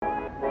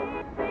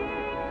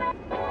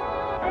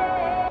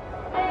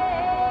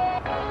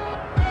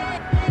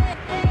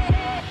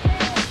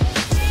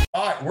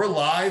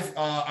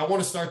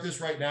want to start this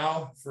right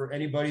now for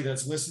anybody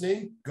that's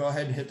listening. Go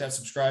ahead and hit that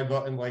subscribe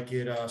button like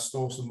it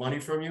stole some money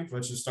from you.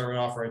 Let's just start it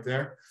off right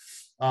there.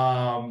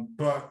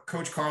 But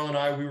Coach Carl and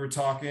I, we were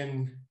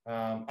talking.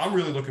 I'm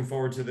really looking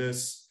forward to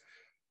this.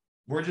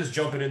 We're just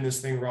jumping in this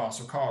thing raw.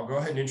 So Carl, go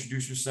ahead and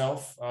introduce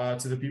yourself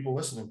to the people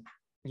listening.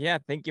 Yeah,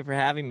 thank you for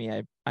having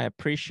me. I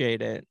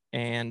appreciate it.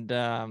 And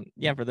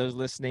yeah, for those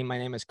listening, my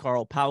name is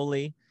Carl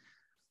Paoli.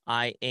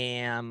 I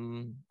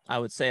am, I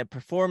would say, a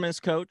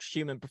performance coach,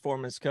 human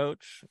performance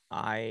coach.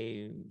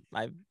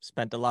 I've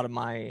spent a lot of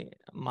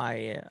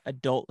my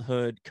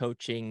adulthood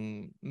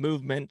coaching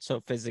movement,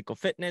 so physical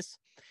fitness,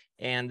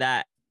 and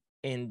that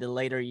in the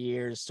later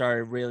years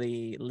started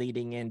really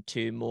leading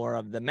into more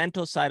of the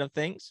mental side of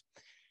things.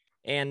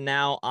 And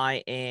now I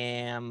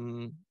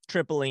am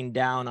tripling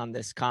down on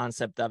this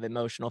concept of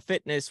emotional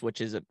fitness, which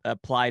is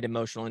applied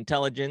emotional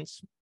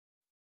intelligence.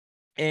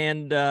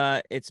 And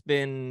it's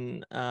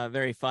been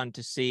very fun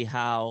to see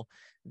how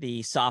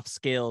the soft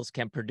skills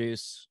can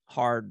produce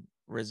hard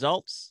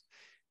results.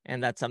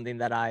 And that's something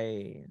that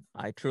I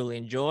truly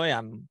enjoy.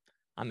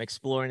 I'm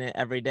exploring it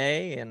every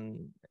day,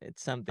 and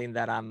it's something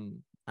that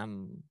I'm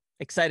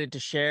excited to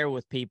share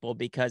with people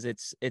because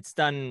it's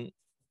done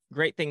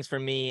great things for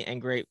me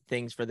and great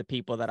things for the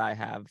people that I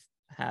have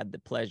had the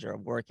pleasure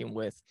of working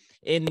with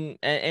in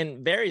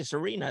various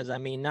arenas. I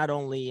mean, not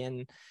only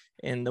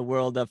in the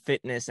world of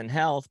fitness and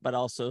health, but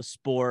also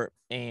sport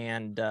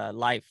and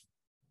life.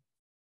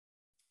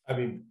 I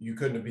mean, you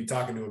couldn't be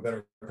talking to a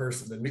better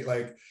person than me.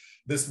 Like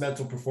this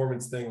mental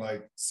performance thing,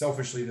 like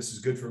selfishly, this is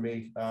good for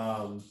me.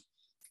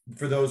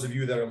 For those of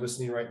you that are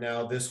listening right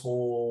now, this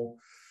whole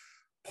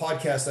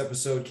podcast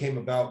episode came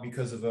about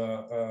because of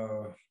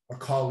a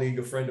colleague,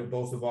 a friend of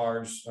both of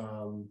ours,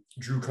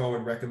 Drew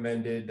Cohen,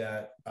 recommended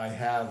that I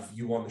have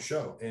you on the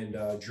show.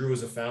 And Drew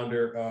is a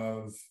founder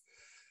of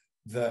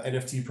the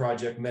NFT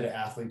project Meta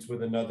Athletes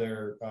with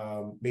another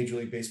Major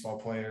League Baseball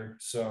player.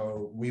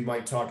 So we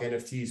might talk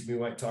NFTs, we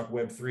might talk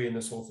Web3 in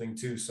this whole thing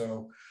too.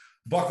 So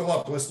buckle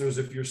up, listeners,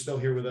 if you're still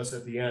here with us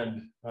at the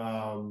end.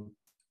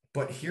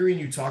 But hearing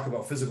you talk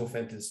about physical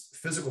fitness,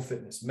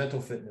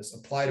 mental fitness,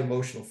 applied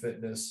emotional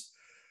fitness,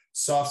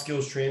 soft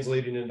skills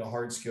translating into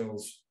hard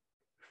skills.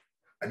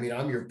 I mean,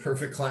 I'm your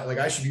perfect client. Like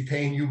I should be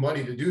paying you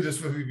money to do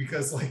this with me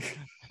because like,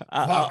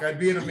 fuck, I'd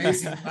be an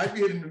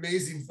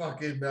amazing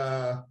fucking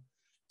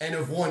N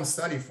of one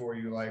study for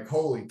you. Like,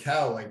 holy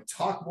cow, like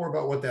talk more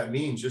about what that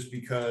means, just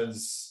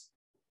because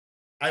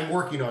I'm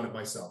working on it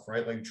myself,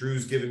 right? Like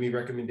Drew's given me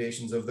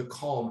recommendations of the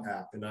Calm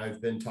app, and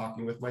I've been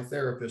talking with my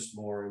therapist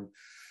more and,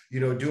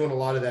 doing a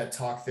lot of that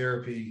talk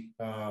therapy.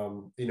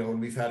 And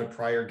we've had a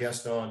prior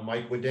guest on,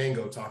 Mike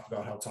Wadango, talked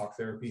about how talk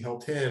therapy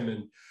helped him.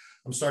 And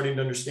I'm starting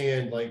to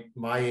understand like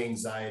my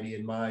anxiety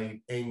and my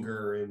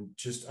anger and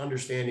just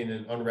understanding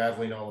and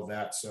unraveling all of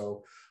that.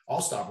 So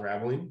I'll stop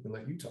rattling and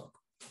let you talk.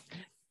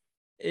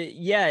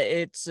 Yeah,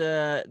 it's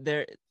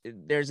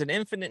there's an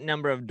infinite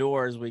number of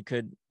doors we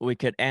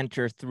could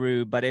enter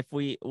through, but if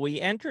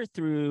we enter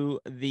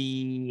through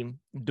the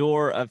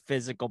door of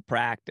physical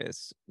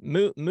practice,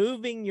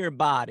 moving your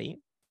body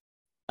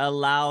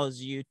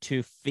allows you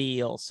to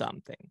feel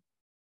something.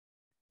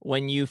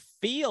 When you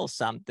feel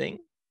something,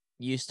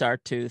 you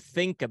start to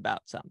think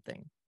about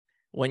something.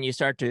 When you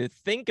start to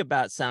think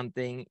about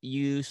something,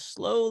 you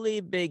slowly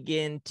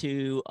begin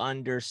to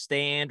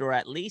understand, or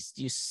at least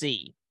you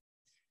see.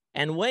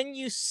 And when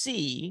you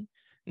see,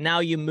 now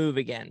you move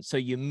again. So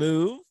you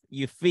move,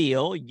 you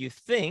feel, you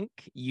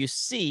think, you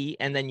see,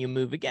 and then you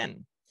move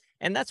again.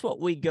 And that's what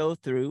we go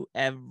through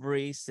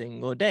every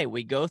single day.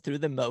 We go through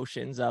the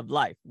motions of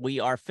life.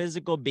 We are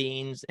physical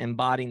beings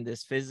embodying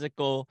this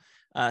physical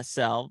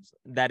selves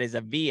that is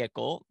a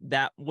vehicle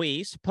that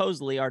we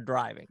supposedly are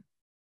driving.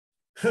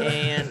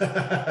 And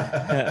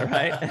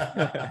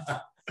right?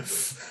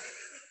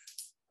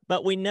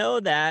 But we know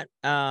that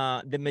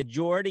the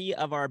majority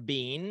of our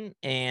being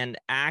and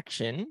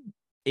action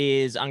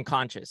is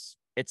unconscious.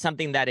 It's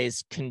something that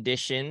is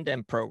conditioned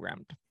and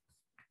programmed,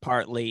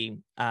 partly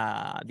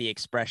the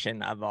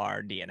expression of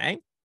our DNA,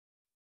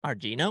 our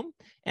genome,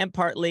 and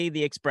partly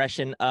the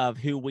expression of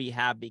who we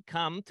have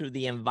become through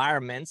the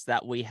environments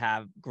that we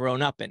have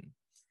grown up in.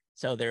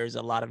 So there's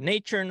a lot of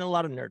nature and a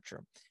lot of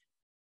nurture.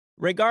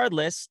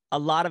 Regardless, a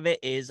lot of it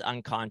is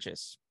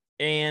unconscious.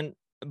 And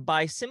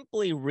by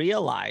simply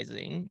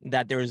realizing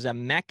that there's a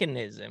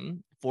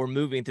mechanism for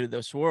moving through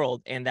this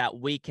world and that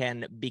we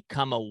can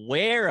become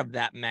aware of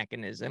that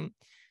mechanism,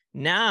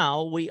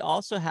 now we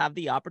also have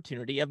the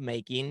opportunity of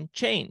making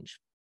change.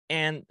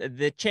 And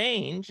the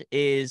change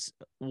is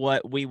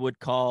what we would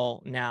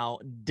call now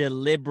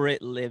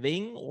deliberate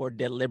living or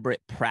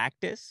deliberate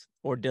practice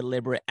or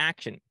deliberate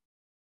action.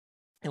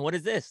 And what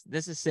is this?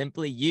 This is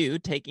simply you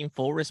taking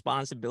full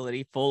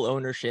responsibility, full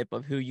ownership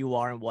of who you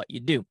are and what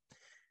you do.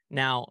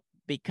 Now,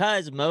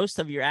 because most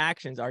of your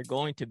actions are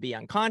going to be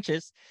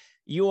unconscious,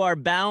 you are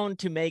bound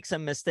to make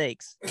some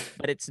mistakes,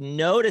 but it's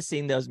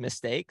noticing those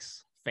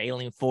mistakes,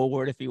 failing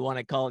forward, if you want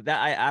to call it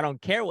that. I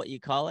don't care what you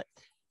call it.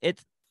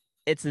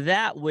 It's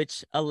that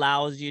which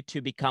allows you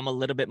to become a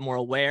little bit more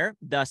aware,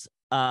 thus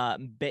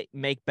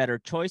make better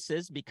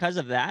choices because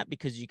of that,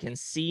 because you can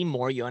see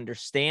more, you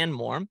understand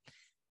more.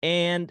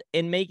 And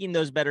in making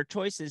those better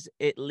choices,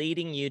 it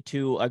leading you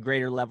to a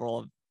greater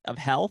level of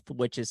health,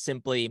 which is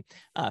simply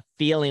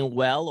feeling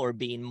well or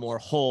being more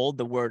whole.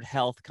 The word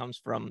health comes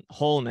from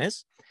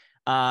wholeness.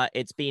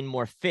 It's being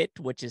more fit,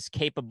 which is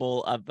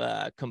capable of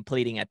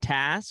completing a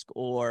task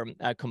or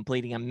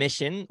completing a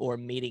mission or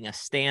meeting a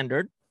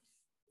standard,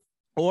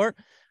 or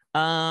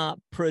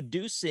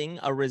producing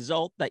a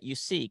result that you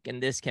seek.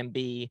 And this can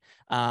be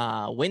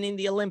winning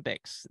the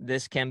Olympics.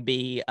 This can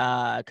be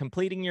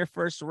completing your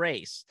first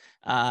race,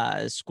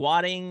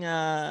 squatting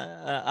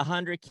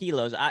 100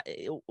 kilos,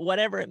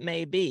 whatever it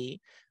may be,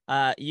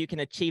 you can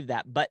achieve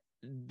that. But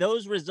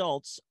those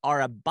results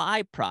are a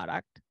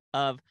byproduct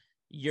of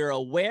your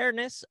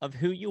awareness of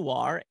who you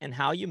are and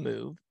how you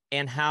move,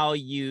 and how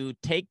you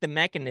take the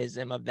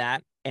mechanism of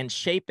that and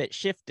shape it,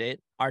 shift it,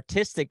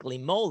 artistically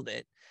mold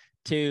it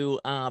to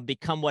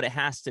become what it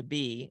has to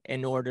be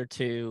in order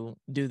to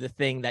do the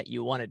thing that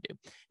you want to do.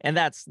 And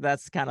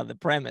that's kind of the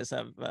premise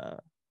of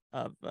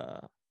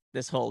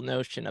this whole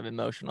notion of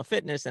emotional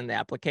fitness and the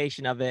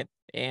application of it.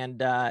 And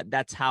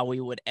that's how we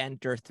would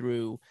enter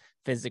through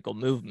physical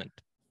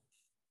movement.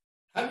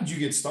 How did you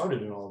get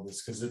started in all of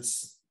this? Because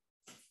it's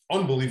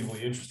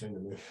unbelievably interesting to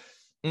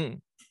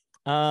me.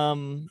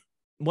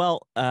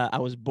 Well, I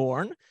was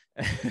born.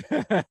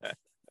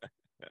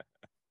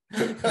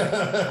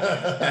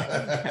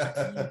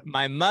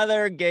 My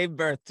mother gave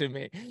birth to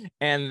me,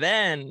 and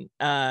then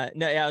I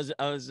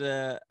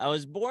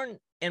was born,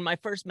 and my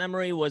first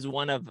memory was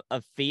one of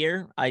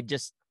fear. I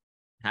just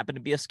happened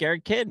to be a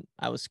scared kid.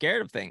 I was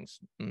scared of things.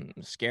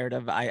 Scared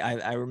of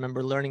I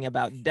remember learning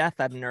about death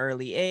at an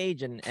early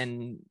age, and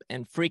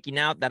freaking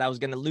out that I was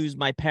going to lose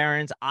my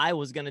parents, I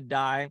was going to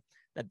die,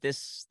 that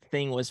this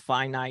thing was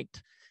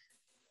finite.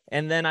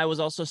 And then I was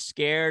also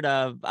scared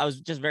of, I was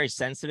just very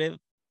sensitive,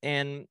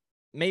 and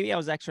maybe I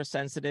was extra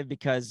sensitive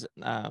because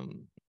at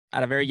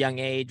a very young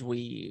age,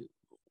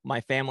 my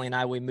family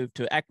and we moved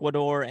to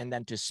Ecuador and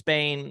then to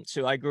Spain.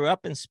 So I grew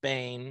up in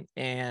Spain,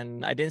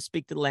 and I didn't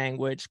speak the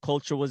language.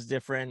 Culture was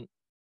different.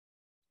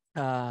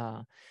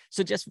 So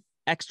just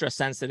extra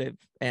sensitive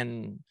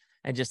and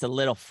just a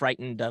little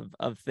frightened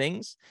of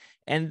things.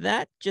 And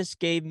that just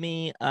gave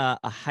me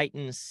a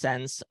heightened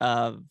sense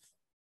of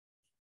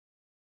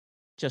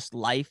just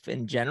life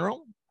in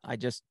general. I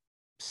just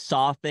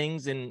saw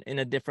things in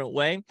a different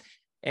way.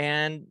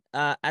 And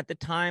at the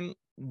time,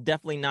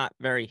 definitely not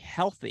very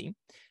healthy.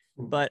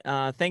 But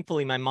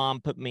thankfully, my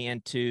mom put me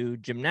into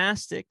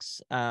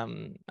gymnastics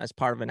as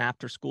part of an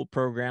after-school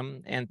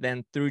program. And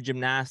then through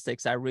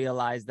gymnastics, I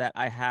realized that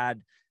I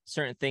had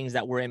certain things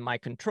that were in my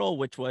control,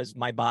 which was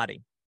my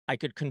body. I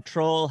could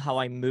control how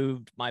I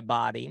moved my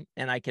body,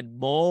 and I could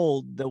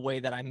mold the way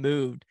that I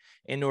moved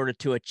in order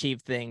to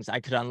achieve things. I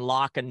could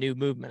unlock a new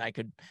movement. I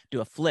could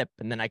do a flip,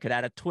 and then I could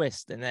add a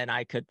twist, and then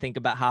I could think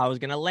about how I was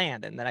going to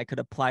land, and then I could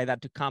apply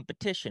that to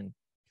competition.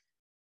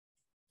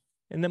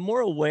 And the more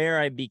aware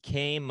I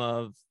became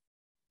of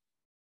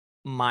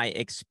my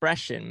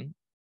expression,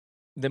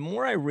 the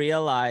more I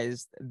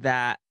realized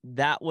that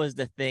that was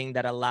the thing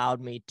that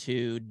allowed me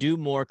to do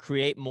more,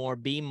 create more,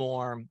 be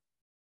more,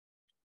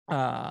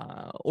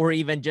 or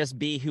even just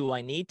be who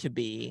I need to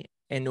be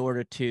in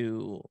order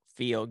to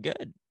feel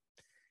good.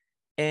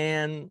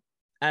 And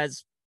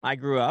as I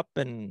grew up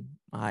and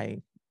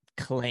I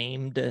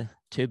claimed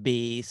to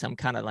be some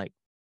kind of like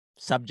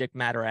subject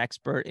matter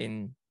expert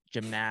in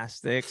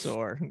gymnastics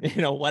or,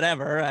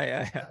 whatever,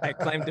 I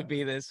claimed to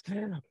be this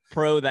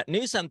pro that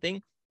knew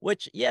something,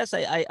 which, yes,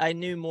 I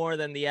knew more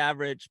than the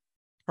average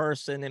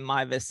person in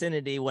my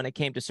vicinity when it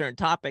came to certain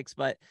topics,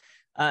 but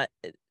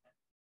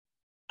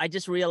I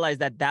just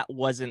realized that that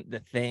wasn't the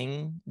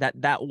thing,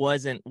 that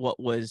wasn't what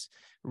was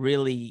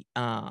really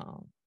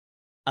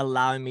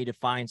allowing me to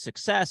find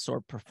success or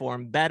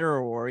perform better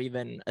or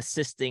even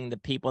assisting the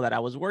people that I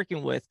was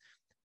working with.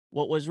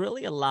 What was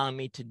really allowing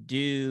me to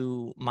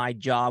do my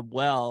job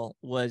well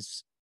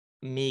was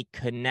me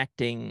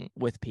connecting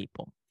with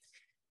people.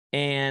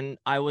 And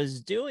I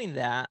was doing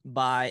that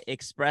by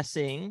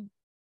expressing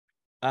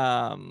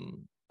a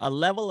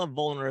level of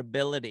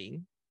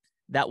vulnerability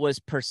that was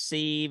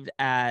perceived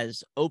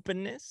as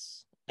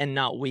openness and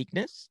not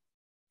weakness.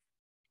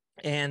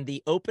 And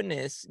the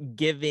openness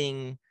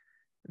giving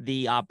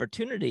the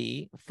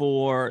opportunity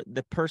for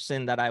the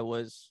person that I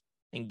was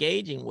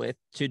engaging with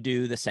to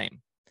do the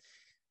same.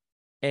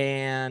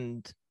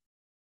 And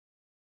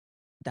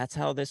that's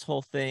how this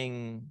whole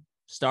thing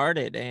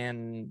started.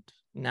 And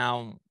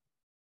now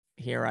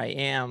here I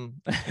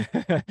am,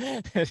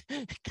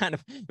 kind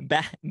of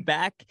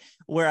back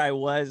where I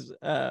was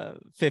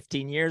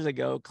 15 years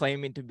ago,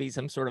 claiming to be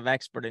some sort of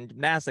expert in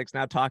gymnastics,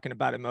 now talking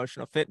about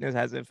emotional fitness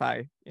as if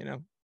I,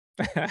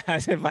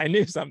 as if I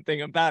knew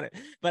something about it.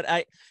 But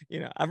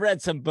I've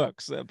read some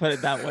books, put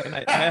it that way.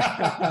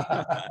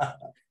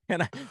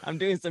 And I'm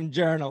doing some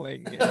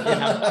journaling.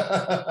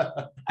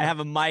 I have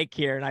a mic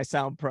here and I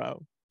sound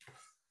pro.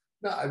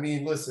 No, I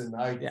mean, listen,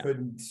 I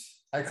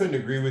couldn't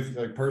agree with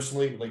you, like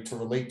personally, like to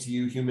relate to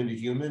you human to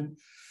human.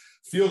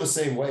 feel the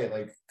same way,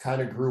 like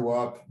kind of grew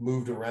up,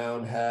 moved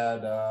around,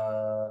 had,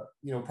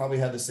 probably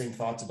had the same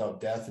thoughts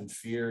about death and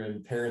fear,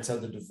 and parents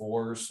had the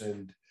divorce,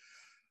 and,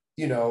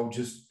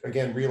 just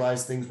again,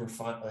 realized things were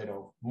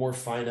more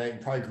finite,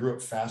 and probably grew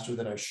up faster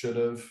than I should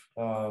have.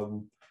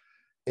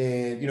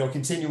 And,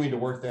 continuing to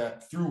work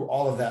that through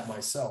all of that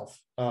myself.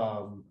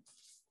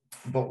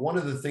 But one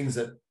of the things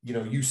that,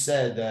 you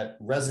said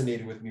that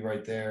resonated with me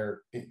right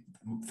there,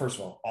 first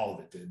of all of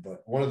it did,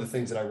 but one of the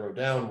things that I wrote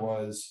down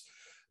was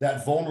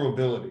that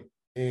vulnerability.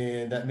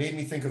 And that made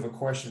me think of a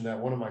question that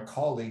one of my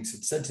colleagues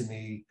had said to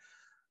me,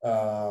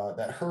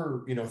 that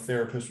her,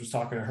 therapist was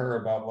talking to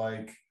her about,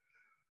 like,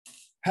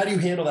 how do you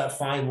handle that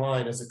fine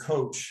line as a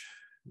coach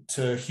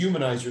to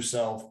humanize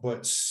yourself,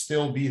 but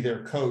still be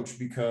their coach?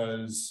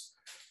 Because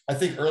I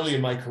think early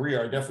in my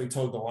career, I definitely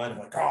told the line of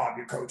like, oh, I'm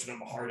your coach and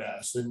I'm a hard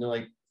ass. And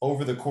like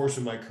over the course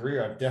of my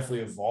career, I've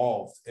definitely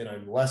evolved and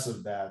I'm less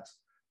of that.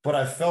 But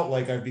I felt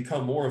like I've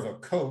become more of a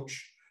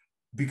coach,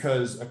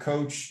 because a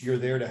coach, you're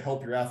there to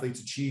help your athletes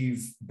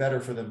achieve better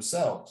for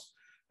themselves.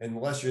 And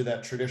unless you're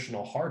that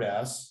traditional hard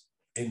ass,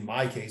 in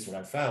my case, what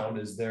I found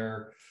is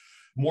they're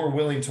more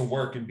willing to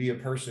work and be a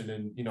person.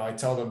 And, I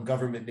tell them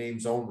government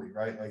names only,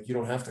 right? Like, you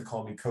don't have to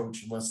call me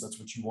coach unless that's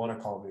what you want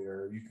to call me,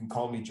 or you can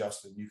call me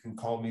Justin. You can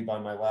call me by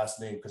my last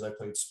name because I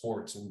played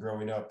sports, and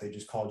growing up, they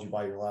just called you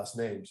by your last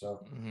name.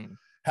 So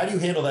how do you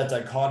handle that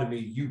dichotomy,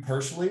 you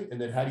personally? And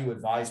then how do you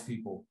advise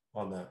people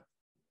on that?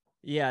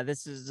 Yeah,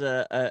 this is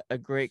a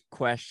great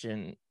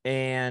question.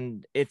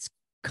 And it's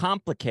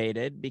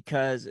complicated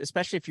because,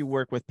 especially if you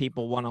work with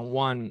people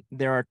one-on-one,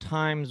 there are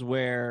times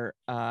where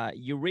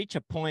you reach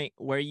a point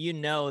where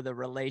the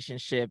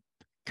relationship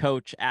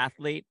coach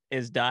athlete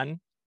is done,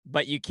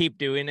 but you keep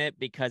doing it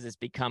because it's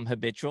become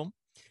habitual.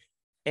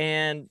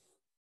 And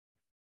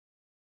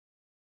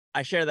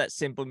I share that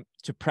simply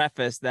to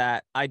preface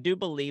that I do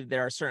believe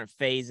there are certain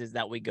phases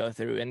that we go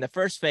through. And the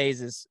first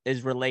phase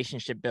is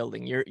relationship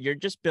building. You're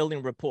just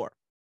building rapport.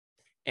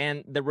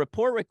 And the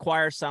rapport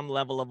requires some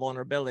level of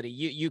vulnerability.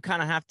 You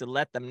kind of have to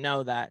let them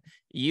know that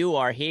you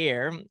are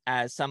here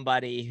as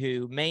somebody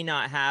who may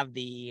not have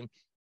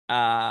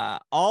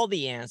all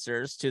the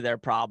answers to their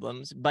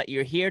problems, but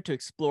you're here to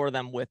explore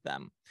them with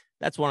them.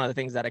 That's one of the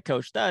things that a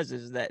coach does,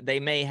 is that they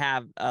may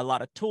have a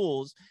lot of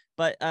tools,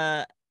 but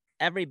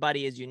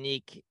everybody is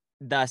unique.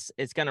 Thus,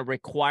 it's going to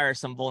require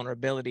some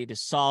vulnerability to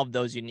solve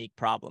those unique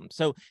problems.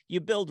 So you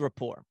build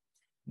rapport.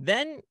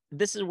 Then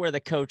this is where the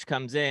coach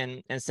comes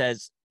in and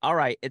says, all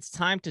right, it's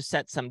time to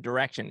set some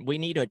direction. We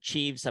need to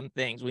achieve some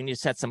things. We need to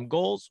set some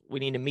goals.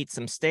 We need to meet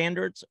some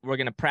standards. We're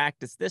going to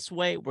practice this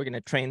way. We're going to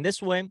train this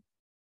way.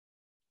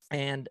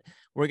 And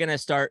we're going to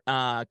start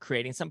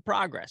creating some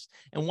progress.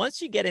 And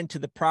once you get into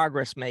the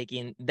progress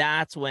making,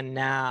 that's when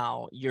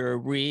now you're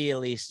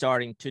really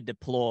starting to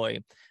deploy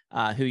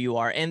who you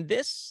are. And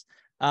this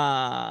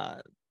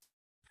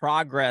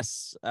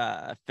progress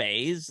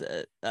phase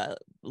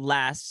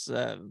lasts,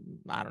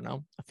 I don't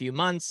know, a few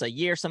months, a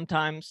year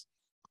sometimes.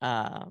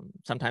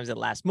 Sometimes it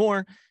lasts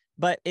more,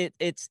 but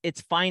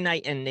it's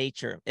finite in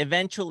nature.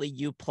 Eventually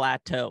you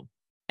plateau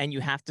and you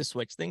have to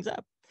switch things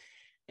up.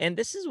 And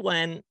this is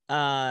when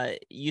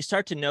you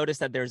start to notice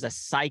that there's a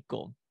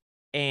cycle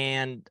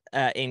and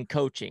in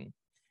coaching,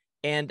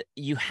 and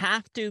you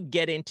have to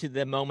get into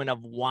the moment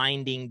of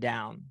winding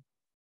down.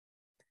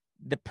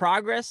 The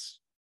progress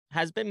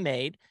has been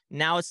made.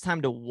 Now it's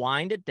time to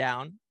wind it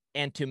down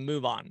and to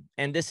move on.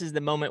 And this is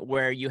the moment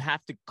where you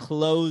have to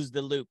close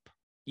the loop.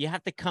 You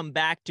have to come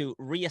back to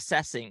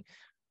reassessing,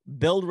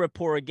 build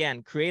rapport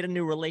again, create a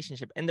new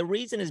relationship. And the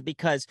reason is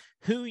because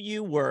who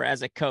you were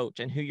as a coach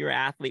and who your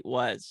athlete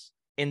was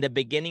in the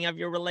beginning of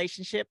your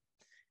relationship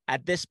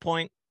at this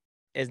point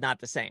is not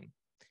the same.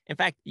 In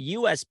fact,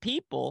 you as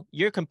people,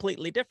 you're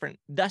completely different.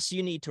 Thus,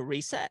 you need to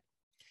reset.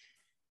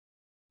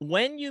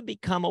 When you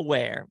become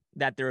aware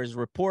that there is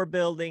rapport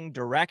building,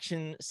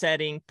 direction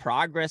setting,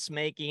 progress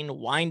making,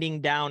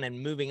 winding down,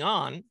 and moving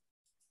on,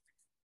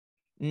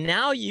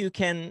 now you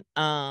can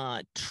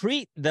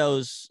treat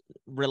those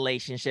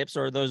relationships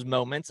or those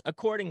moments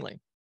accordingly.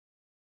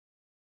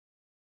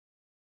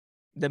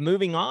 The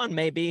moving on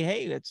may be,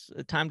 hey, it's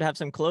time to have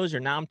some closure.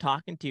 Now I'm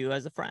talking to you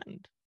as a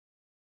friend.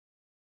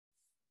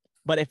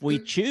 But if we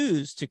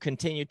choose to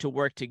continue to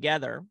work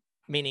together,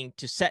 meaning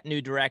to set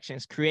new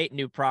directions, create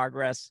new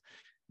progress,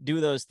 do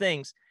those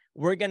things,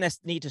 we're going to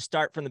need to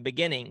start from the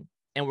beginning,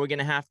 and we're going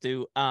to have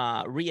to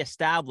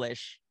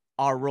reestablish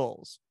our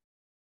roles.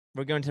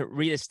 We're going to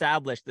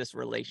reestablish this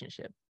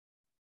relationship.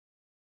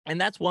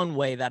 And that's one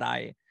way that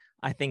I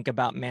think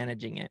about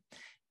managing it.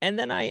 And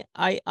then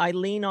I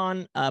lean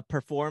on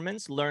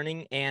performance,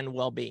 learning, and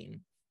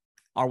well-being.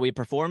 Are we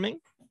performing?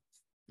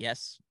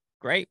 Yes.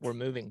 Great. We're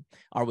moving.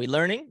 Are we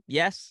learning?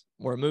 Yes.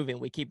 We're moving.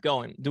 We keep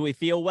going. Do we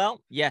feel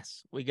well?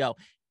 Yes, we go.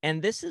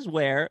 And this is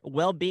where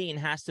well-being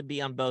has to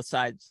be on both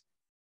sides.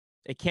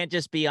 It can't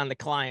just be on the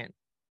client.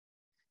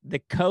 The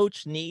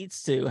coach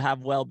needs to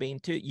have well-being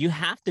too. You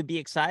have to be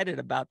excited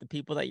about the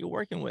people that you're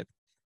working with.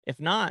 If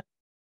not,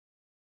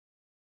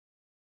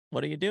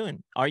 what are you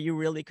doing? Are you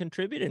really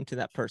contributing to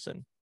that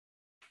person?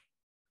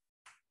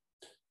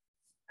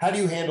 How do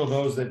you handle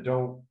those that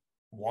don't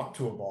want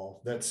to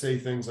evolve, that say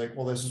things like,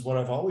 well, this is what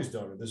I've always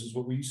done, or this is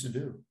what we used to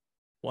do?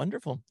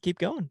 Wonderful. Keep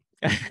going.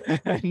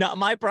 Not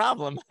my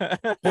problem. But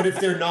if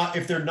they're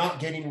not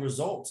getting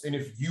results, and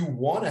if you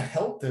want to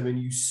help them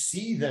and you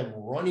see them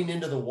running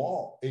into the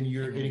wall, and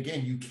and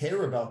again, you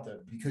care about them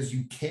because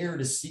you care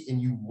to see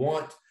and you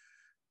want,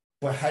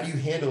 but how do you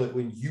handle it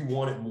when you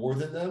want it more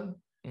than them?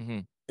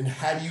 And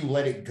how do you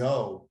let it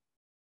go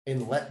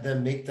and let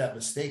them make that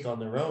mistake on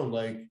their own?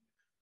 Like,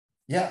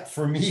 yeah,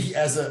 for me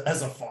as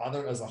a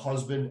father, as a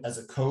husband, as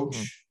a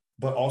coach,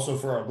 but also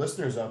for our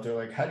listeners out there,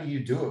 like, how do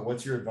you do it?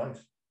 What's your advice?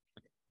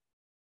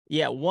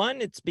 Yeah,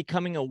 one, it's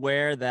becoming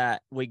aware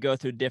that we go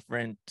through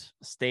different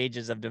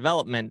stages of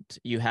development.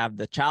 You have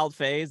the child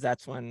phase.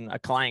 That's when a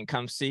client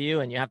comes to you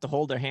and you have to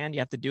hold their hand.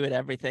 You have to do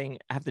everything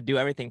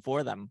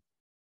for them.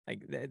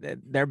 Like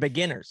they're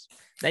beginners.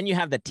 Then you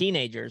have the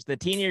teenagers. The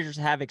teenagers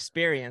have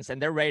experience and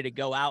they're ready to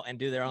go out and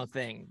do their own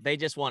thing. They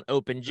just want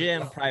open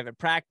gym, private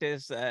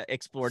practice,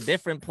 explore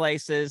different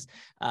places.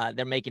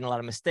 They're making a lot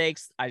of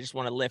mistakes. I just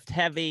want to lift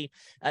heavy,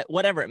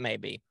 whatever it may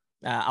be.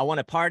 I want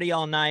to party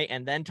all night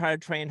and then try to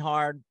train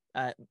hard.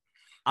 I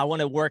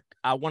want to work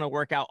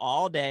out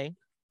all day.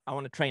 I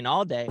want to train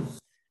all day.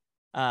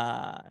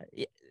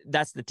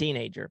 That's the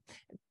teenager.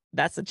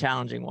 That's the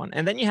challenging one.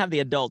 And then you have the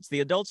adults. The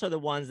adults are the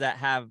ones that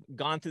have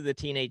gone through the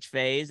teenage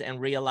phase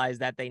and realize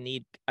that they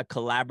need a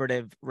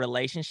collaborative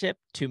relationship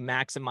to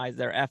maximize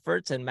their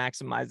efforts and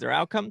maximize their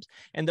outcomes.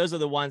 And those are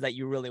the ones that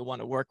you really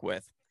want to work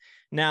with.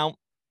 Now,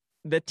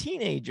 the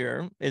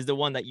teenager is the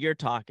one that you're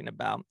talking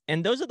about.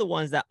 And those are the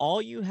ones that all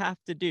you have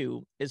to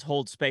do is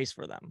hold space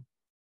for them.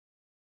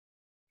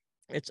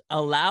 It's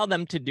allow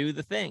them to do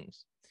the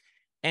things.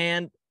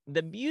 And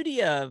the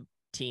beauty of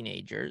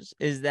teenagers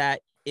is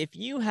that if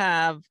you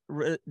have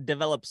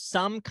developed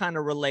some kind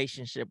of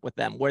relationship with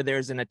them where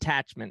there's an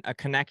attachment, a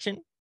connection,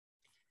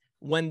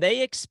 when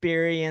they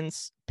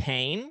experience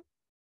pain,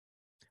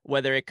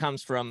 whether it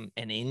comes from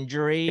an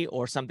injury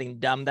or something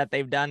dumb that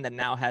they've done that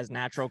now has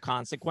natural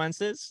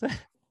consequences,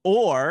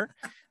 or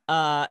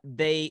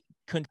they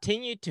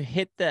continue to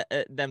hit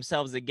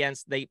themselves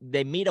against,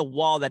 they meet a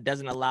wall that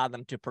doesn't allow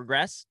them to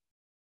progress,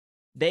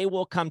 they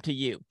will come to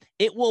you.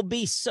 It will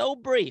be so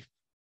brief,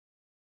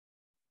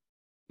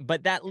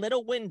 but that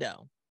little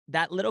window,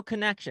 that little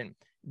connection,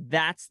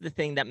 that's the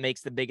thing that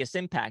makes the biggest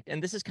impact.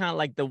 And this is kind of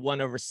like the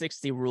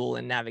 1/60 rule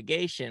in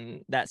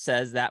navigation that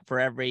says that for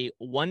every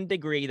 1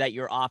 degree that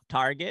you're off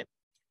target,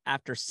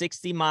 after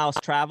 60 miles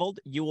traveled,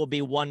 you will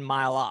be 1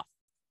 mile off.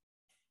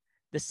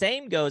 The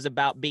same goes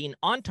about being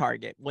on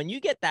target. When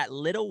you get that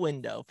little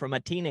window from a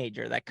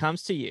teenager that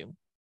comes to you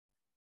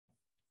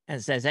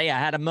and says, hey, I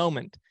had a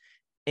moment,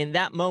 in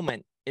that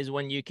moment is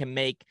when you can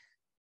make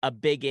a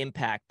big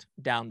impact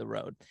down the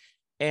road.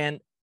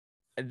 And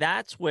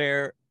that's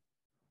where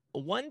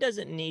one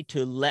doesn't need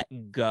to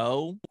let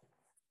go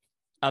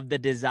of the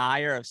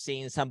desire of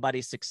seeing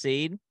somebody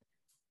succeed,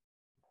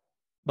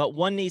 but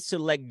one needs to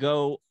let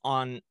go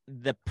on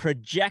the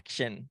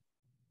projection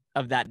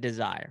of that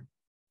desire.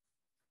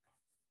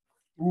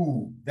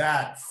 Ooh,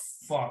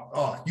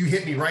 oh, you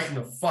hit me right in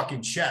the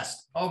fucking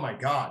chest. Oh my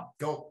God.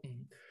 Go.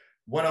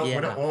 What else?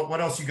 Yeah. What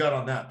else you got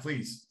on that,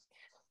 please?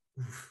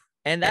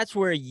 And that's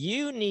where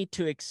you need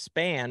to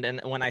expand.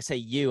 And when I say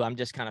you, I'm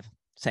just kind of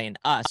saying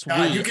us.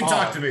 You can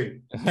talk to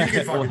me. You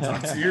can fucking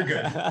talk to me. You're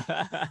good.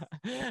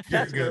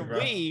 That's good,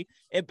 where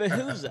it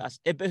behooves us.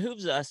 It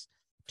behooves us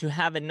to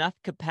have enough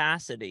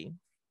capacity,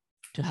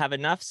 to have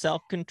enough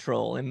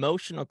self-control,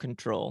 emotional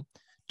control,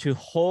 to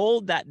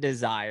hold that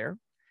desire,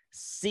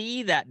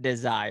 see that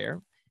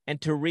desire, and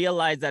to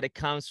realize that it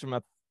comes from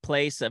a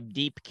place of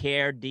deep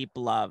care, deep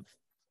love.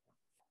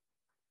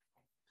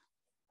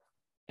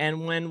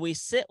 And when we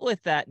sit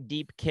with that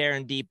deep care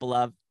and deep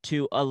love,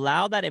 to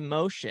allow that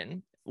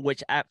emotion,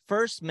 which at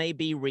first may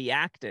be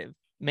reactive,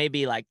 may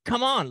be like,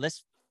 come on,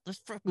 let's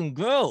freaking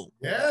go.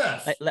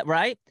 Yes.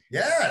 Right?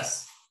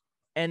 Yes.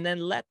 And then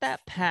let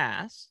that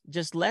pass,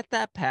 just let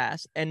that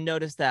pass, and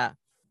notice that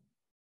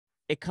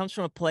it comes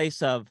from a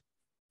place of,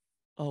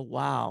 oh,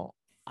 wow,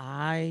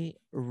 I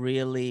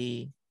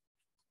really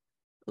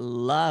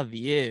love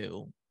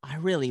you. I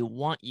really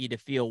want you to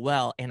feel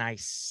well. And I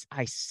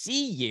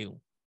see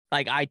you.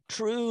 Like, I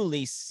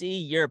truly see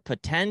your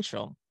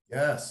potential.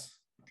 Yes.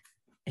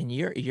 And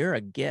you're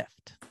a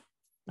gift.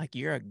 Like,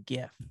 you're a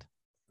gift.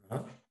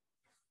 Uh-huh.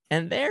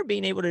 And they're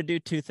being able to do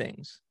two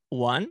things.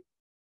 One,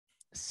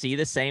 see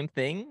the same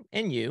thing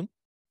in you,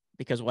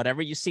 because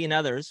whatever you see in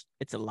others,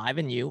 it's alive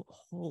in you.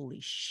 Holy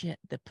shit,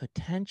 the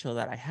potential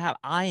that I have.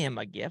 I am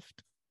a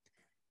gift.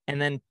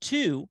 And then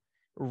two,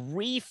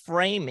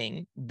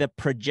 reframing the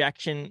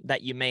projection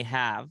that you may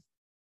have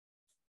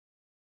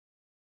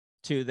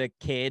to the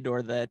kid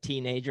or the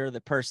teenager,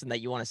 the person that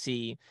you want to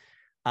see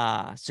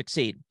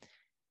succeed,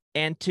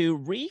 and to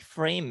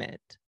reframe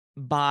it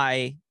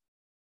by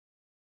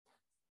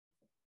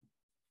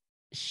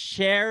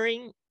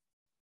sharing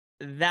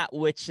that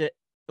which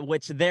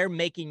they're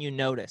making you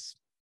notice.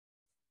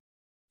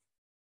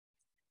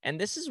 And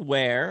this is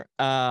where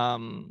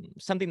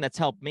something that's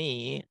helped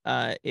me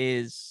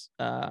is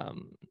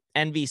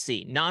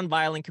NVC,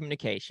 Nonviolent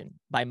Communication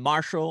by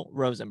Marshall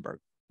Rosenberg.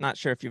 Not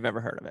sure if you've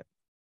ever heard of it.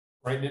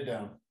 Writing it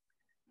down.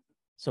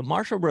 So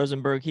Marshall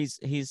Rosenberg,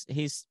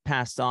 he's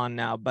passed on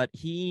now, but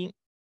he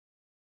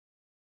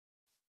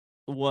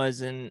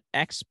was an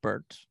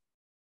expert,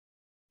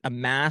 a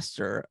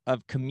master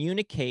of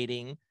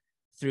communicating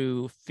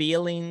through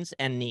feelings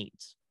and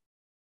needs.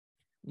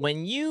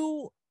 When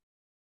you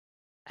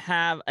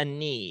have a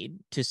need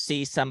to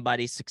see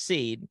somebody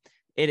succeed,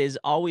 it is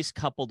always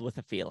coupled with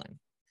a feeling.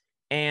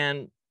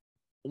 And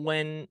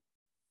when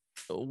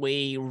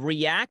we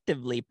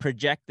reactively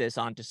project this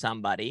onto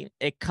somebody,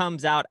 it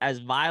comes out as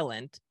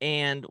violent.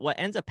 And what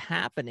ends up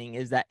happening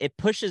is that it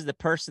pushes the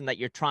person that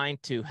you're trying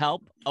to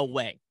help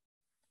away.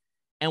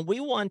 And we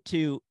want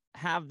to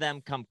have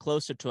them come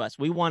closer to us.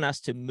 We want us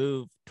to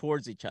move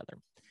towards each other.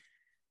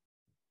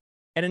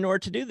 And in order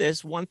to do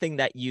this, one thing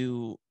that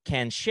you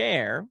can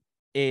share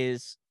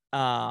is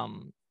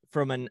from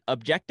an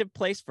objective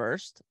place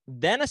first,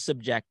 then a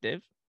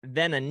subjective,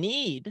 then a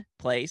need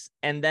place,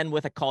 and then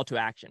with a call to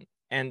action.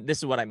 And this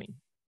is what I mean.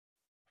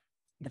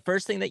 The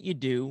first thing that you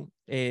do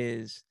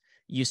is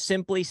you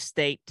simply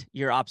state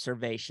your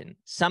observation,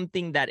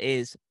 something that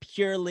is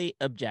purely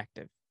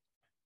objective.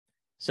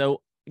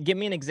 So give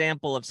me an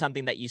example of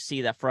something that you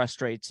see that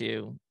frustrates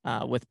you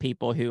with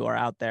people who are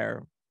out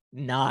there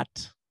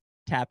not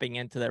tapping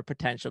into their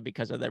potential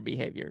because of their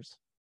behaviors.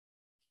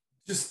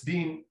 Just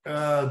being,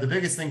 the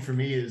biggest thing for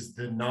me is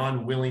the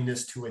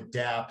non-willingness to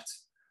adapt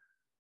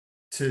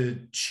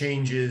to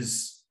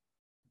changes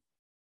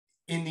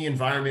in the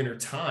environment or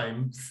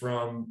time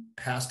from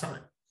past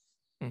time.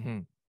 Mm-hmm.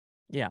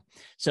 Yeah.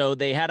 So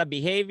they had a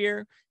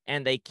behavior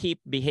and they keep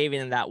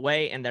behaving in that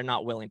way and they're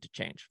not willing to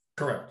change.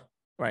 Correct.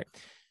 Right.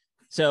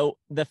 So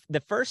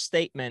the first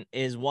statement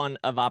is one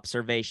of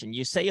observation.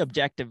 You say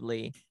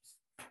objectively,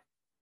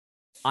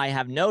 I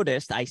have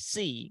noticed, I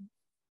see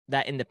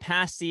that in the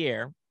past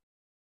year,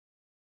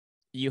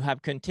 you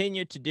have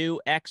continued to do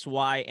X,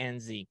 Y,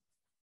 and Z.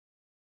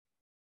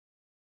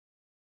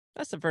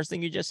 That's the first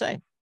thing you just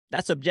say.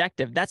 That's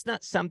objective. That's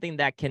not something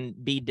that can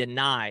be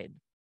denied.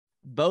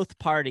 Both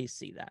parties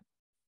see that.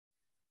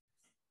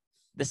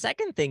 The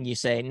second thing you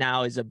say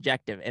now is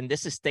objective, and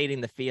this is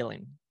stating the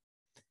feeling.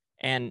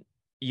 And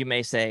you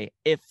may say,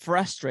 it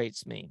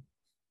frustrates me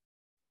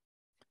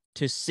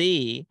to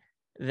see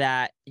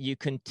that you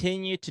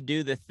continue to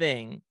do the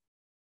thing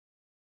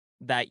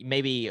that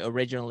maybe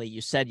originally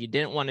you said you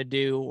didn't want to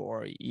do,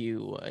 or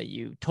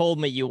you told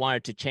me you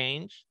wanted to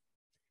change.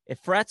 It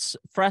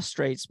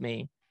frustrates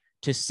me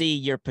to see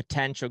your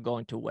potential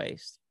going to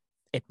waste.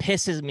 It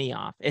pisses me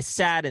off. It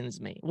saddens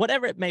me.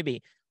 Whatever it may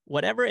be,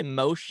 whatever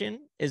emotion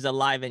is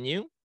alive in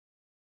you,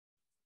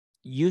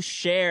 you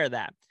share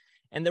that.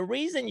 And the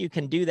reason you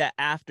can do that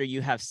after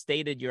you have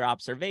stated your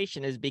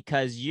observation is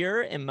because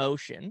your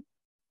emotion,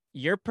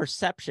 your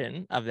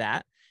perception of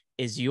that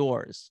is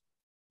yours.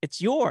 It's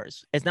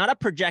yours. It's not a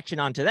projection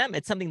onto them.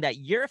 It's something that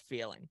you're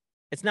feeling.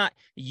 It's not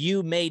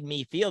you made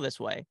me feel this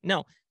way.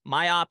 No,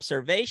 my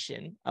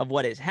observation of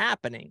what is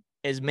happening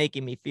is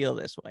making me feel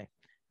this way.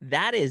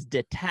 That is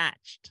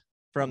detached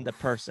from the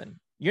person.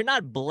 You're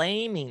not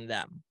blaming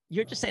them.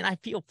 You're just saying, I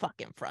feel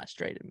fucking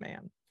frustrated,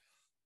 man.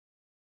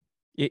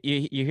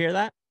 You hear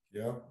that?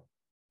 Yeah.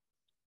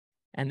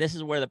 And this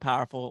is where the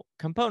powerful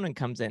component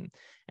comes in.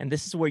 And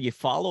this is where you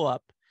follow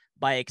up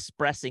by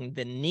expressing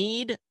the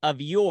need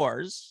of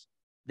yours,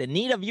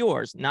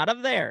 not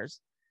of theirs,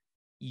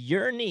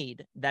 your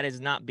need that is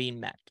not being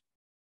met.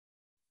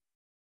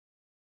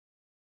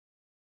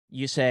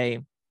 You say,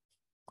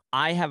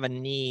 I have a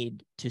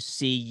need to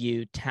see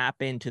you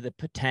tap into the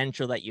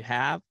potential that you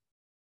have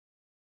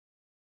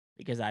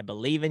because I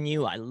believe in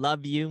you. I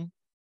love you.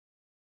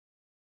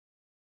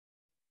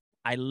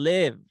 I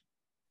live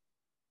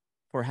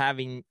for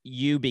having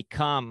you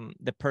become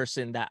the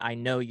person that I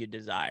know you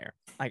desire.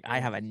 Like, I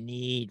have a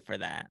need for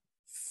that.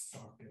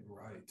 Fucking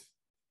right.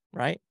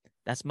 Right?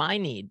 That's my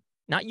need,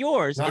 not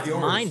yours. Not it's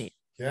yours. my need.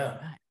 Yeah.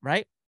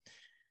 Right?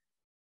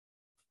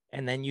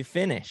 And then you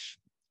finish.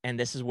 And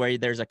this is where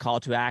there's a call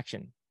to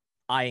action.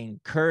 I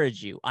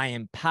encourage you. I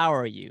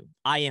empower you.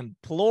 I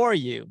implore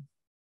you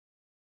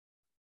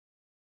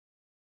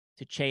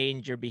to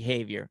change your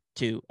behavior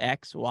to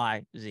X,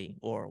 Y, Z,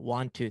 or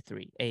 1, 2,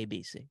 3, A,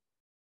 B, C.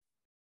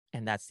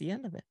 And that's the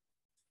end of it.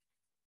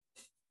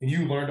 And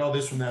you learned all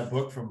this from that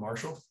book from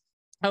Marshall?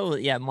 Oh,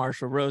 yeah,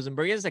 Marshall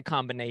Rosenberg is a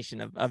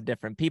combination of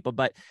different people,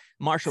 but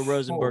Marshall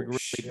Rosenberg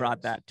really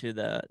brought that to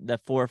the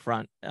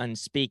forefront on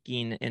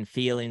speaking in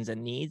feelings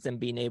and needs and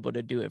being able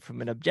to do it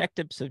from an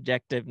objective,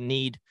 subjective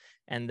need,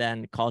 and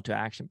then call to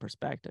action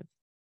perspective.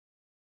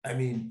 I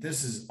mean,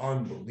 this is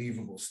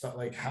unbelievable stuff.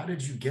 Like, how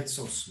did you get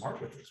so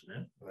smart with this,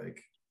 man?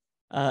 Like,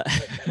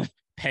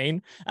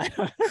 pain.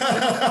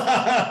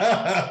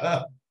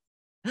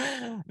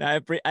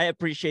 I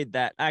appreciate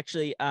that.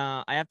 Actually,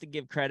 I have to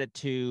give credit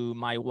to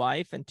my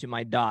wife and to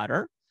my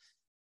daughter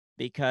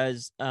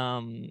because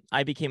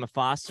I became a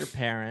foster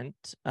parent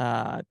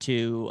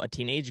to a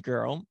teenage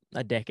girl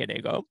a decade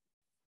ago.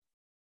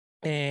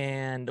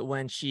 And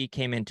when she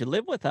came in to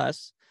live with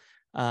us,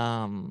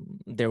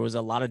 there was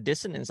a lot of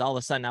dissonance. All of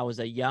a sudden, I was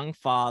a young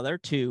father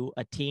to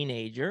a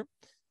teenager.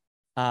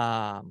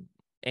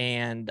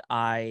 And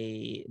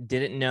I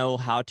didn't know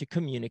how to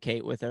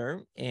communicate with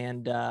her.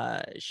 And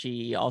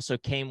she also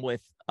came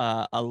with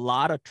a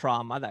lot of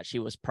trauma that she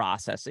was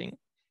processing.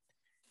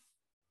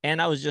 And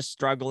I was just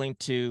struggling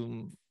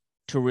to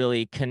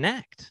really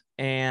connect.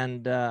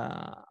 And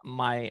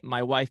my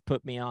wife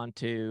put me on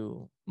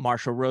to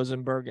Marshall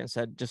Rosenberg and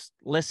said, just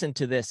listen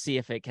to this, see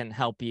if it can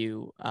help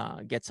you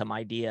get some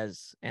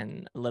ideas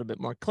and a little bit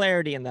more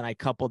clarity. And then I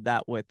coupled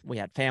that with, we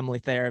had family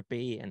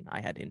therapy and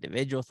I had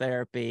individual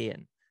therapy.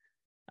 And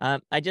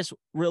I just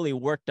really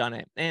worked on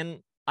it. And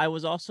I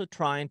was also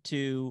trying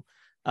to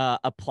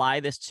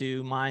apply this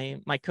to my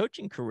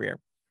coaching career.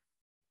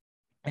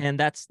 And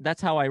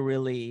that's how I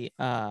really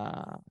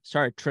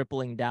started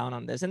tripling down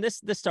on this. And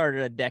this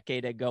started a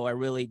decade ago. I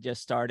really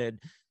just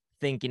started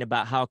thinking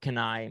about how can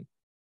I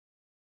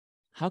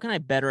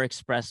better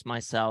express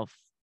myself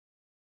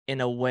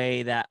in a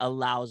way that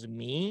allows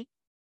me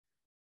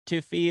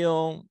to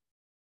feel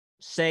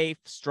safe,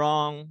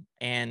 strong,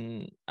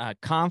 and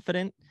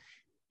confident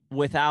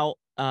without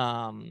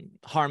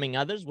harming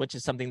others, which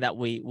is something that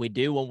we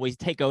do when we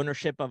take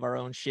ownership of our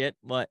own shit.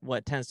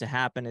 What tends to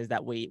happen is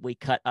that we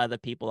cut other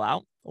people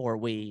out, or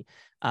we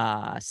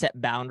set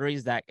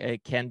boundaries that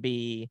can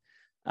be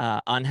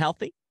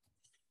unhealthy.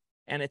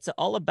 And it's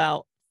all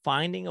about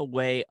finding a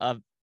way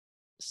of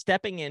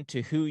stepping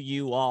into who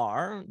you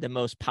are, the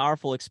most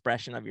powerful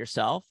expression of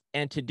yourself,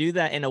 and to do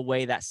that in a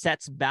way that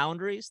sets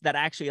boundaries that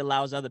actually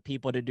allows other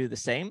people to do the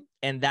same,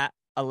 and that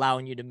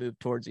allowing you to move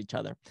towards each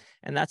other.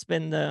 And that's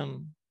been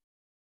the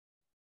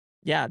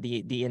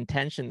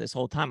intention this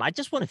whole time. I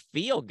just want to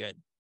feel good.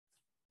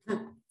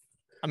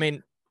 I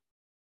mean,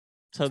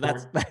 so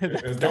that's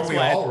don't we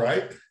all,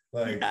 right?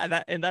 Like,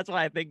 yeah, and that's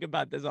why I think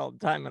about this all the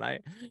time, and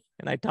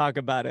I talk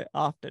about it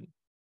often.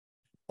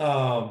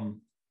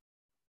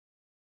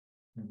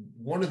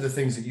 One of the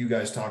things that you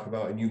guys talk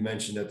about, and you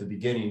mentioned at the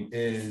beginning,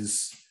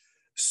 is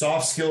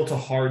soft skill to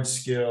hard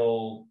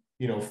skill,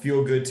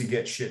 feel good to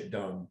get shit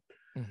done.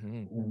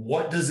 Mm-hmm.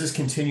 What does this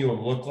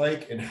continuum look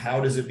like, and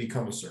how does it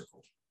become a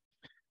circle?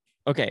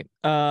 Okay.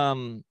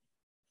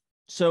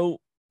 So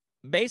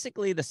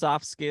basically the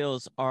soft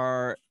skills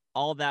are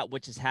all that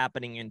which is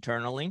happening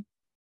internally.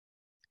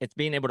 It's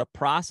being able to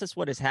process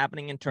what is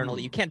happening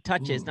internally. You can't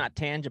touch it. It's not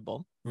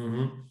tangible.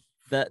 Mm-hmm.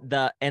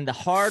 The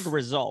hard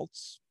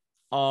results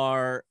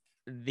are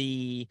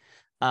the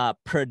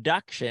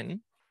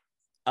production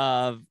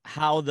of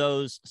how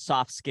those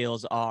soft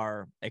skills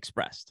are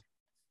expressed.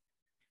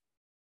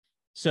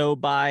 So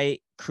by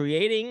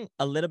creating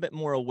a little bit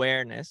more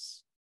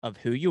awareness of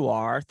who you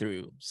are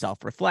through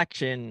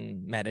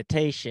self-reflection,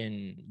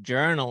 meditation,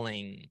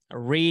 journaling,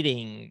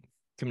 reading,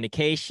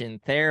 communication,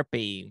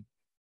 therapy,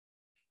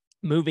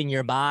 moving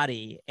your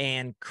body,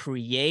 and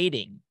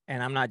creating.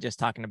 And I'm not just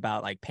talking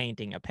about like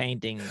painting a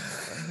painting,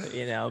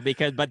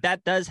 but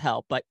that does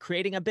help. But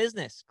creating a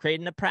business,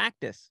 creating a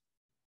practice,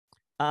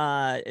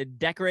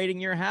 decorating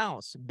your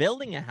house,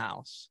 building a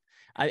house,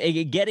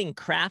 getting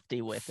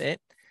crafty with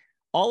it.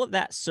 All of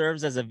that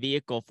serves as a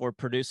vehicle for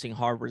producing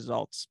hard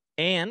results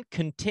and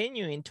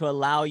continuing to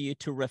allow you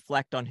to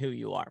reflect on who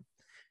you are.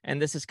 And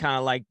this is kind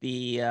of like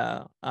the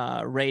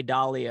Ray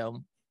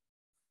Dalio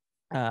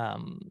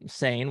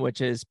saying, which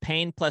is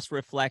pain plus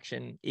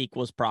reflection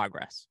equals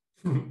progress.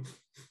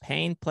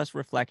 Pain plus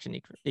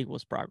reflection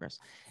equals progress.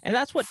 And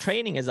that's what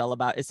training is all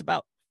about. It's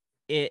about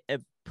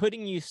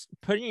putting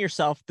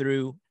yourself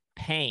through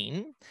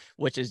pain,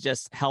 which is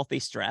just healthy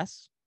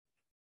stress,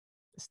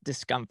 it's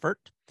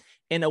discomfort,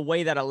 in a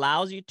way that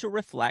allows you to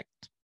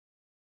reflect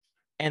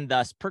and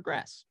thus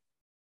progress.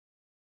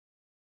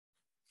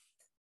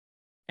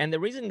 And the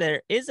reason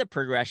there is a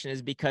progression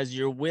is because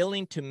you're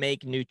willing to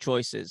make new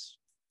choices.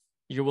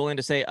 You're willing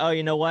to say, oh,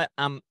 you know what?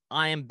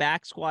 I am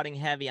back squatting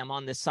heavy. I'm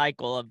on this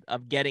cycle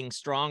of getting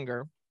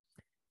stronger.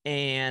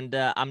 And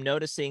I'm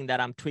noticing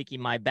that I'm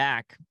tweaking my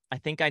back. I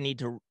think I need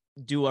to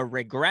do a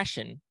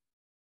regression,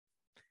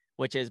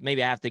 which is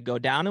maybe I have to go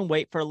down and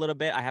wait for a little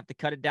bit. I have to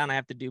cut it down. I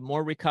have to do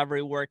more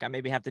recovery work. I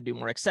maybe have to do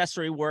more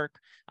accessory work.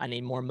 I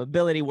need more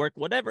mobility work,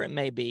 whatever it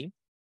may be.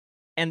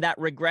 And that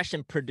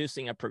regression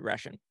producing a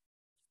progression.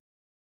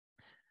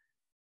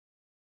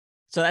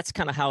 So that's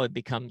kind of how it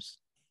becomes,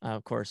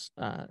 of course,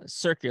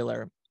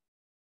 circular.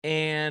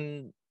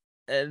 And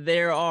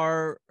there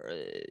are,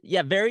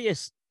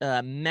 various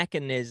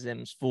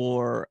mechanisms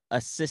for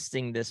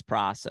assisting this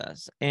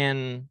process.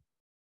 And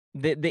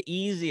the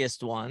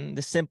easiest one,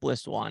 the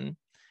simplest one,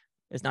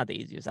 it's not the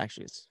easiest,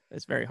 actually,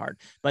 it's very hard.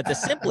 But the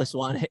simplest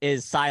one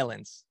is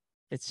silence.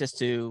 It's just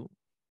to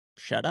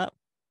shut up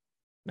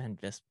and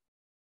just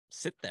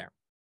sit there.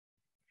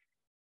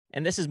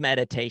 And this is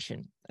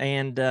meditation.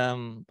 And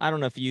I don't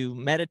know if you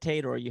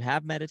meditate or you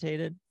have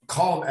meditated.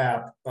 Calm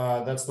app.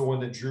 That's the one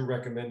that Drew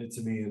recommended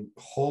to me, and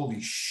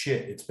holy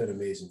shit, it's been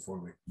amazing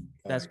for me.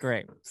 That's Like,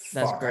 great.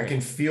 That's fuck, I great.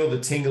 can feel the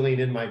tingling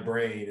in my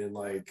brain, and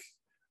like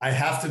I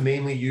have to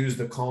mainly use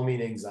the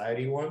calming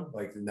anxiety one.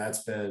 Like, and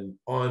that's been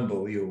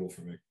unbelievable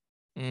for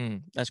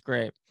me. That's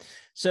great.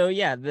 So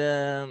yeah,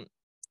 the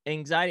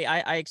anxiety,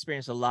 I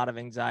experienced a lot of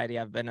anxiety.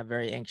 I've been a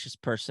very anxious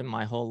person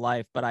my whole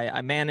life, but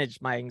I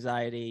manage my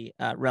anxiety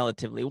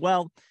relatively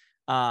well.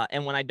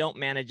 And when I don't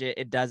manage it,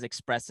 it does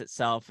express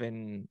itself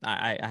in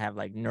I have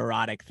like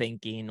neurotic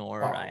thinking,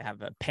 or I Oh,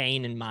 have a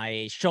pain in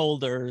my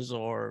shoulders,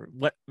 or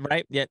what,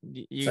 right? Yeah,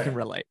 you can same.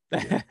 relate.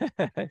 Yeah.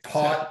 So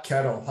Pot,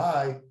 kettle,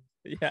 high.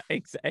 yeah,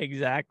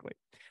 exactly.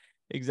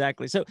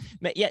 Exactly. So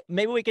yeah,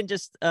 maybe we can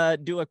just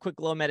do a quick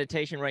little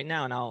meditation right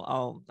now, and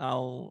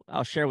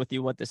I'll share with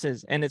you what this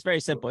is. And it's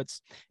very simple.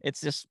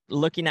 It's just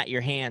looking at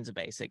your hands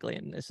basically,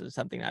 and this is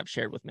something I've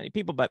shared with many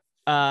people. But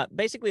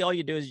basically, all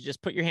you do is you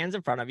just put your hands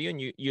in front of you,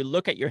 and you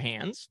look at your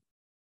hands.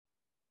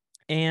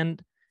 And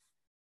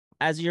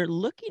as you're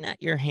looking at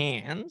your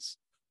hands,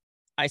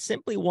 I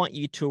simply want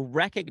you to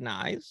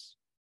recognize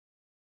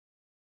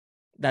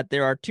that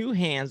there are two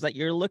hands that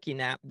you're looking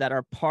at that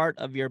are part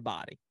of your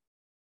body.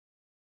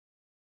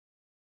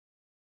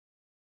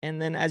 And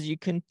then as you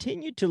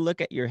continue to look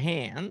at your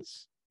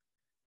hands,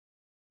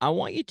 I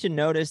want you to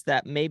notice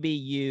that maybe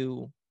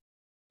you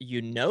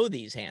know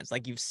these hands,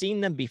 like you've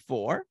seen them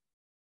before.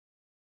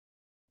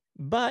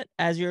 But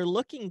as you're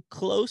looking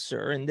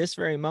closer in this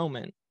very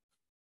moment,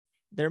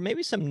 there may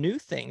be some new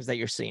things that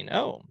you're seeing.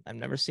 Oh, I've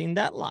never seen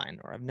that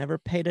line, or I've never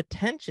paid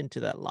attention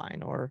to that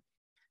line, or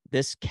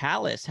this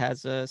callus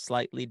has a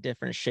slightly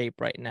different shape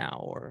right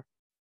now, or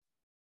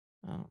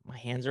oh, my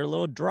hands are a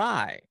little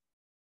dry.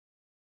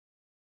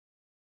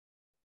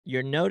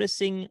 You're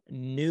noticing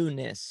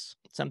newness,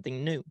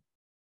 something new.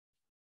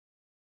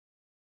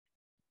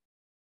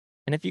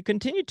 And if you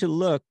continue to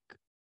look,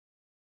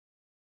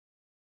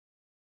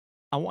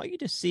 I want you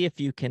to see if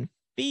you can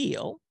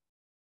feel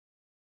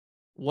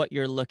what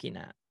you're looking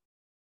at.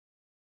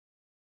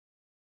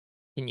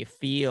 Can you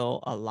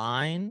feel a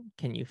line?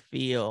 Can you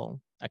feel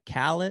a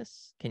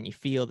callus? Can you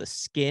feel the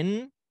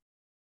skin?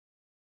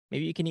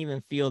 Maybe you can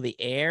even feel the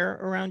air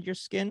around your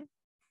skin.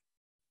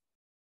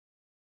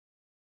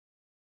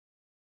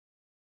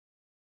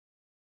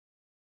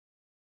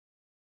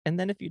 And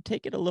then if you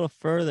take it a little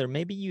further,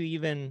 maybe you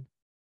even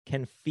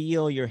can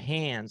feel your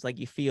hands, like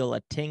you feel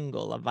a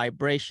tingle, a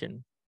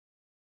vibration.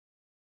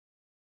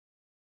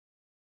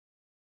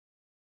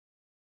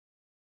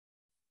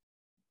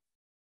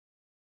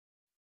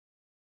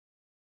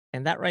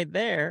 And that right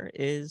there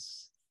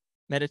is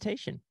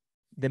meditation.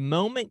 The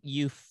moment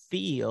you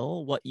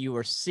feel what you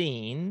are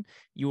seeing,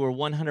 you are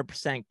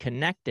 100%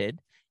 connected,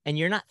 and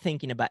you're not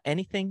thinking about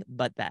anything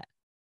but that.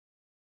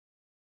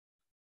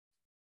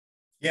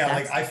 Yeah,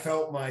 like That's I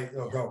felt my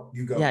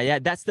you go. yeah,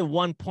 that's the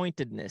one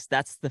pointedness.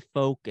 That's the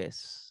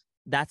focus.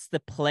 That's the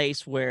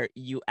place where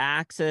you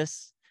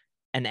access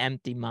an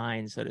empty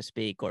mind, so to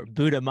speak, or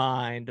Buddha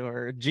mind,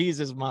 or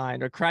Jesus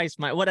mind, or Christ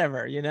mind,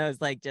 whatever. It's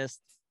like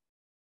just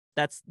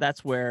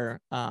that's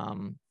where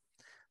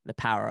the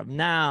power of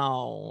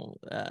now,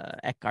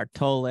 Eckhart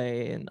Tolle,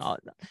 and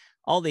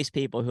all these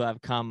people who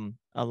have come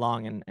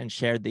along and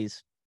shared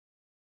these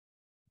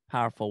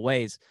powerful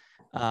ways.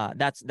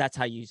 That's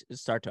how you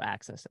start to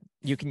access it.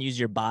 You can use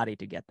your body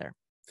to get there.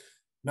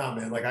 Nah,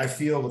 man, like I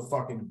feel the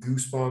fucking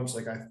goosebumps.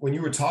 Like when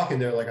you were talking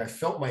there, like I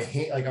felt my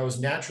hand, like I was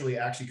naturally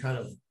actually kind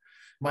of,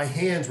 my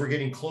hands were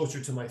getting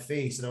closer to my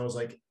face, and I was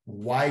like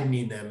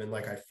widening them, and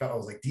like I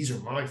was like, these are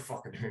my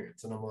fucking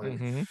hands, and I'm like,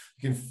 you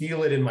can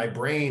feel it in my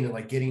brain, and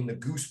like getting the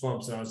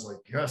goosebumps, and I was like,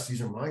 yes,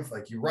 these are my,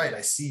 like you're right,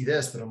 I see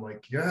this, but I'm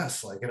like,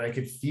 yes, like, and I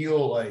could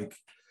feel like,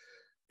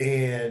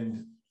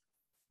 and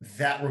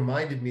that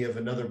reminded me of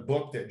another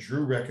book that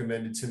Drew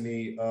recommended to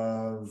me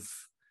of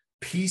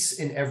Peace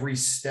in Every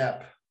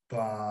Step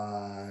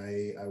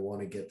by, I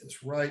want to get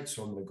this right,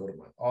 so I'm going to go to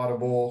my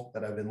Audible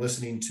that I've been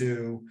listening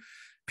to.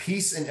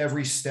 Peace in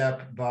Every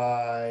Step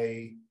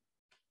by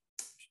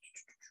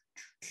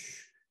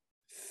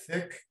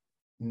Thich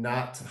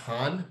Nhat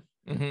Hanh.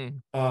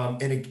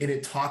 And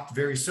it talked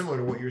very similar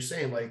to what you're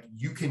saying. Like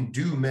you can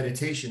do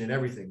meditation and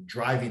everything,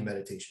 driving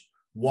meditation,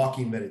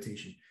 walking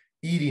meditation,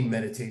 eating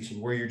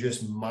meditation, where you're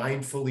just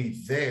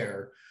mindfully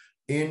there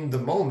in the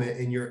moment,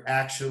 and you're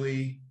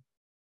actually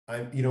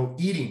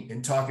eating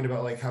and talking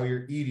about like how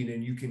you're eating,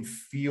 and you can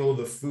feel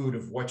the food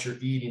of what you're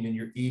eating, and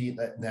you're eating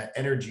that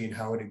energy and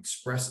how it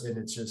expresses. And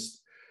it's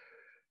just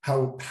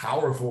how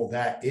powerful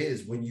that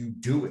is when you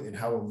do it, and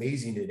how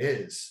amazing it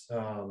is.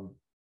 Yeah,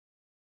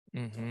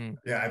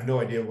 I have no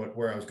idea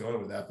where I was going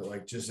with that, but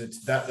like just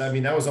it's that, I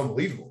mean, that was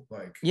unbelievable.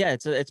 Like yeah,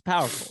 it's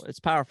powerful. It's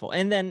powerful.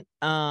 And then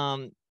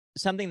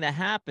something that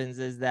happens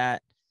is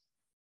that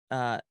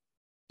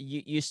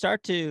you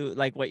start to,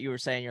 like what you were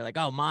saying, you're like,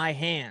 oh, my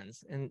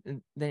hands, and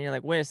then you're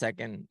like, wait a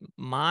second,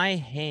 my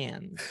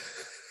hands.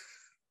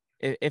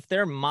 If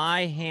they're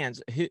my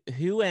hands,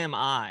 who am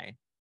I?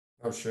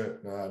 oh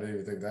shit, no, I didn't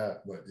even think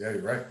that, but yeah,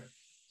 you're right.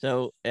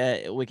 So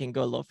we can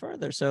go a little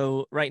further.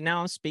 So right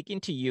now I'm speaking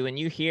to you and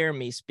you hear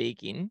me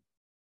speaking.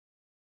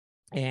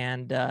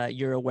 And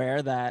you're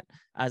aware that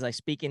as I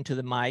speak into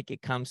the mic,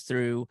 it comes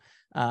through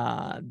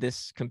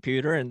this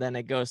computer, and then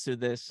it goes through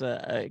this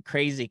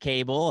crazy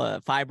cable, a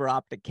fiber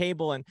optic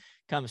cable, and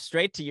comes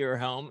straight to your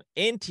home,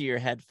 into your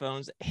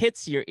headphones,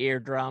 hits your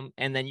eardrum,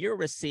 and then you're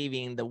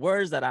receiving the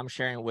words that I'm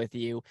sharing with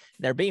you.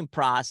 They're being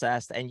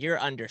processed, and you're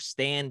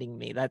understanding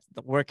me.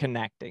 We're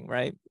connecting,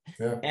 right?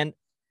 Yeah. And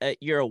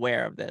you're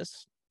aware of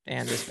this.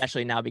 And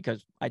especially now,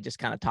 because I just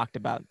kind of talked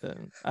about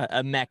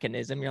a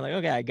mechanism, you're like,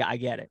 okay, I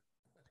get it.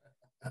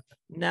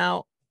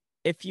 Now,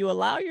 if you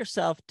allow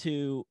yourself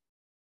to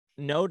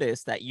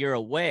notice that you're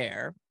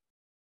aware,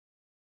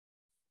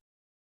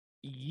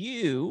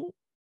 you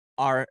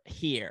are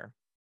here.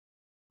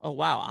 Oh,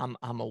 wow,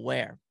 I'm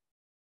aware.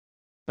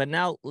 But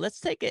now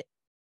let's take it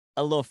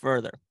a little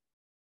further.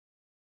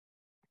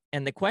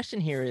 And the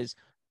question here is,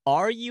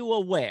 are you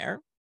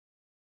aware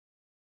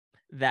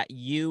that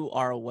you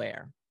are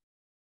aware?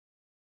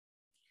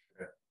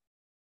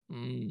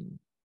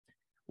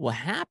 What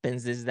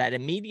happens is that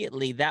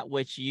immediately that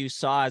which you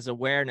saw as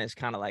awareness,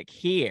 kind of like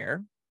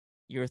here,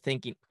 you're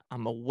thinking,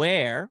 I'm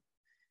aware.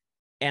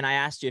 And I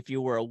asked you if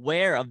you were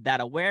aware of that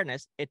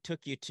awareness, it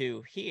took you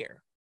to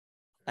here.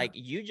 Like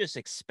you just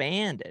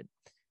expanded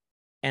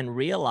and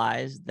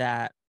realized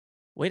that,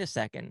 wait a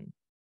second,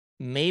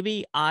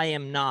 maybe I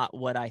am not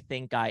what I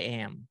think I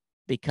am,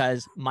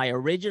 because my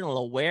original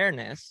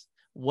awareness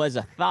was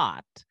a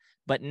thought,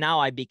 but now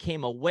I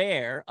became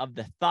aware of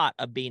the thought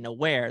of being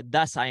aware.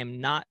 Thus, I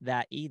am not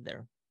that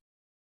either.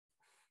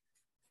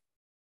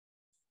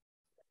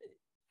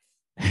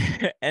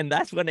 And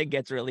that's when it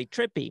gets really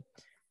trippy.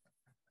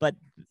 But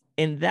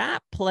in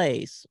that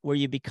place where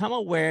you become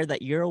aware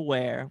that you're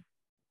aware,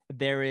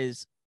 there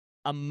is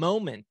a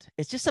moment.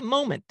 It's just a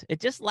moment. It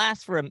just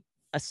lasts for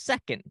a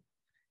second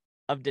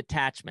of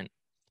detachment.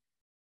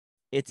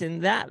 It's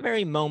in that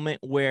very moment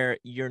where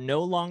you're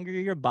no longer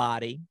your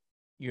body.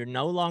 You're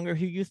no longer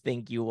who you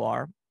think you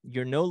are.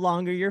 You're no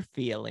longer your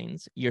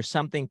feelings. You're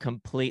something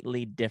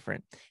completely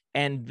different.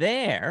 And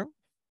there's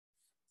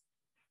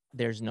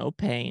no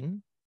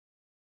pain.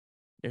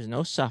 There's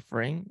no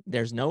suffering.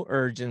 There's no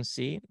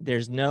urgency.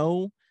 There's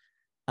no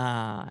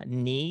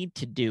need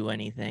to do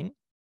anything.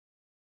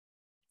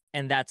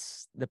 And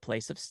that's the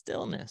place of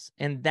stillness.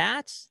 And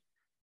that's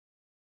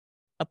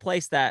a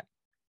place that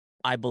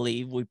I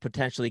believe we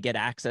potentially get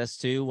access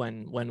to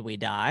when we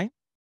die.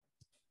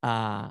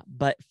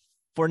 But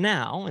for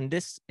now, in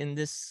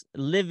this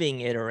living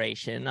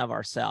iteration of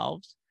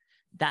ourselves,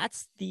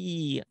 that's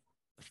the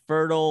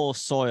fertile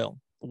soil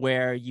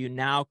where you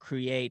now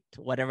create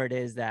whatever it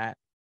is that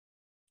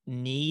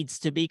needs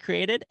to be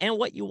created and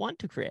what you want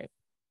to create.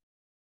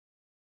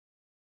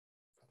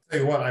 Tell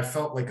you what, I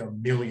felt like a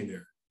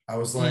millionaire. I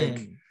was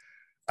like,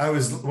 when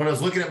I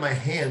was looking at my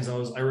hands,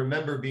 I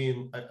remember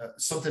being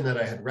something that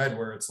I had read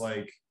where it's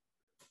like,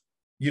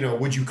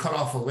 would you cut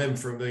off a limb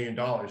for $1 million?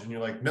 And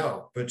you're like,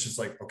 no, but it's just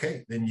like,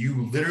 okay, then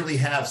you literally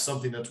have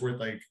something that's worth,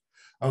 like,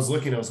 I was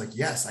like,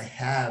 yes, I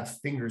have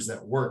fingers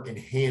that work and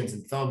hands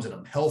and thumbs and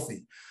I'm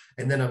healthy.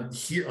 And then I'm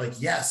here, like,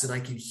 yes, and I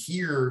can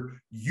hear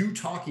you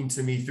talking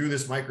to me through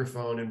this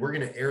microphone, and we're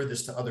going to air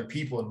this to other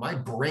people. And my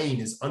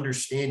brain is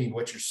understanding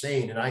what you're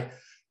saying. And I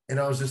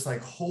was just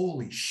like,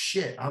 holy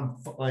shit, I'm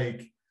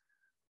like,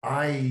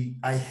 I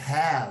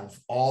have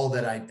all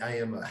that. I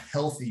am a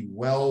healthy,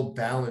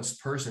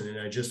 well-balanced person. And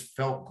I just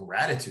felt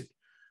gratitude.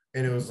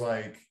 And it was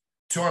like,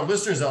 to our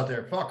listeners out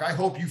there, fuck, I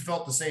hope you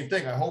felt the same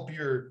thing. I hope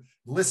you're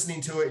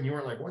listening to it and you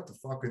weren't like, what the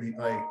fuck are these,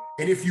 like,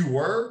 and if you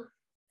were,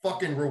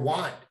 fucking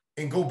rewind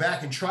and go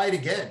back and try it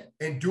again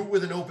and do it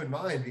with an open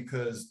mind,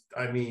 because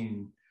I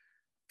mean,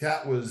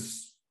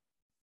 that's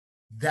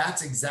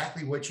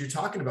exactly what you're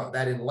talking about,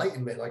 that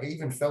enlightenment. Like I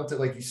even felt it,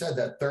 like you said,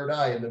 that third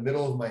eye in the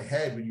middle of my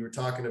head when you were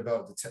talking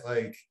about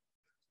like,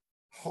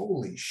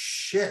 holy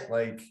shit,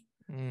 like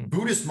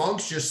Buddhist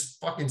monks just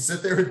fucking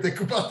sit there and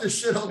think about this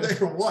shit all day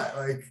or what?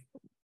 Like,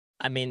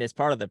 I mean, it's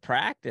part of the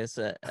practice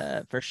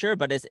for sure,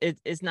 but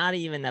it's not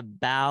even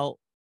about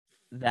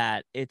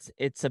that.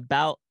 It's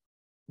about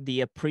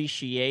the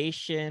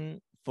appreciation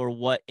for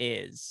what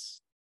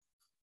is.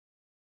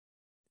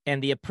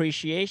 And the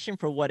appreciation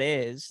for what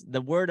is,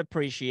 the word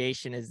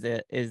appreciation is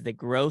the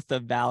growth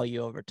of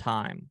value over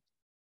time.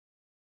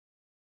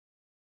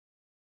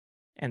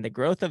 And the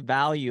growth of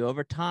value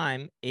over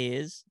time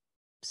is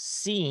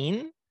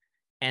seeing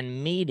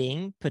and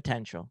meeting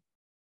potential.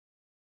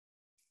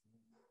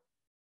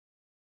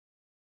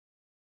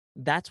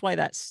 That's why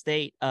that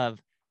state of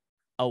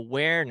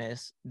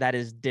awareness that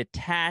is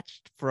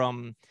detached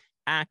from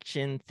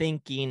action,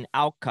 thinking,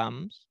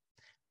 outcomes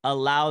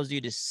allows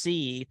you to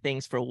see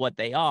things for what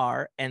they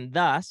are and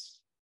thus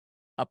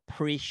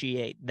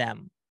appreciate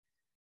them.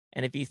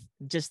 And if you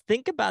just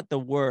think about the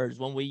words,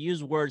 when we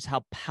use words,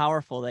 how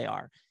powerful they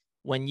are.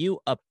 When you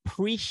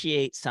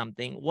appreciate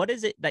something, what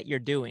is it that you're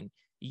doing?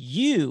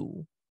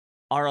 You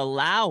are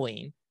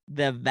allowing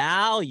the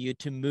value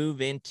to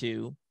move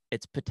into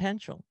its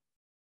potential.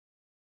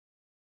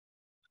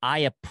 I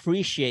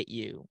appreciate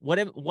you.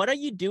 What are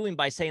you doing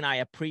by saying, I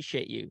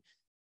appreciate you?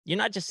 You're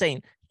not just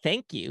saying,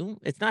 thank you.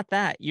 It's not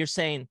that. You're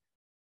saying,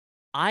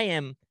 I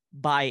am,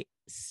 by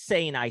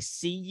saying, I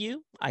see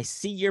you. I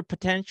see your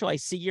potential. I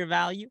see your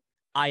value.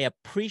 I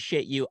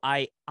appreciate you.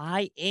 I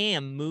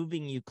am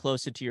moving you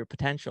closer to your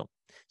potential.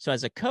 So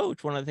as a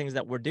coach, one of the things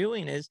that we're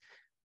doing is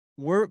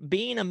we're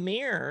being a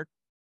mirror.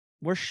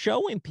 We're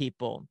showing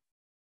people,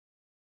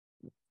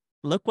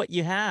 look what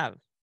you have.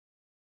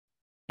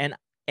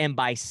 And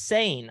by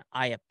saying,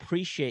 I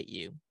appreciate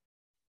you,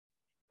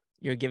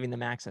 you're giving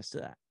them access to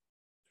that.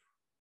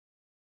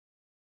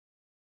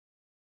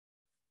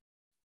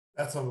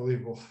 That's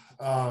unbelievable.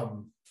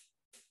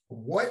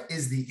 What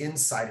is the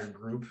insider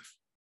group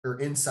or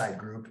inside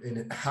group,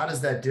 and how does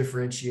that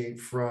differentiate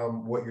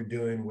from what you're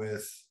doing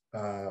with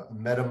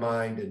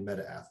MetaMind and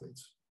Meta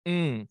Athletes?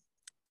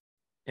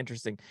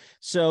 Interesting.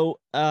 So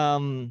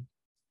in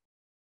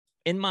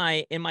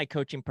my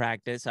coaching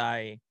practice,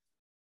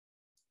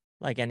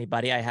 like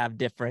anybody, I have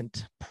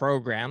different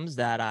programs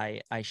that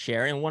I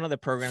share. And one of the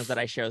programs that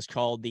I share is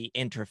called the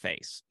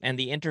Interface. And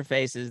the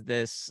Interface is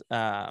this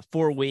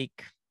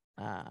 4-week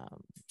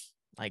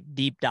like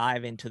deep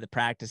dive into the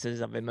practices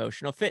of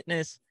emotional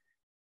fitness.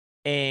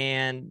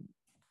 And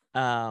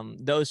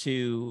those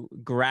who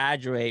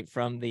graduate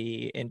from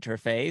the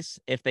Interface,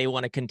 if they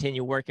want to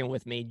continue working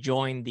with me,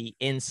 join the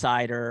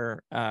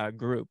Insider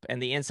group.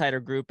 And the Insider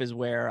group is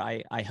where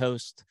I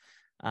host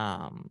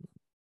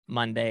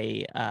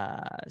Monday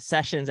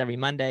sessions every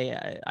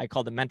Monday. I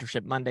call them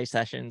Mentorship Monday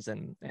sessions,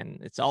 and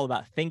it's all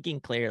about thinking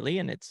clearly,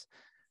 and it's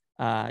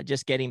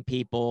just getting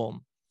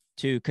people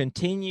to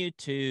continue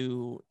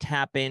to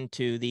tap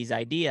into these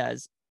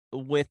ideas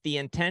with the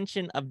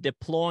intention of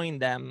deploying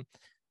them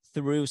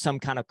through some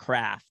kind of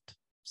craft,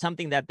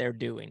 something that they're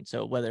doing.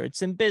 So whether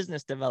it's in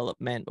business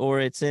development, or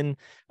it's in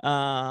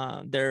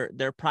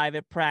their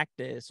private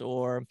practice,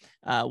 or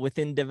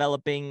within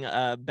developing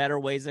better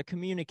ways of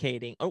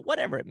communicating, or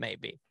whatever it may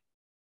be,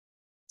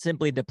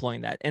 simply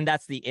deploying that. And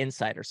that's the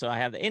Insider. So I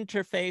have the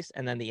Interface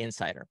and then the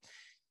Insider.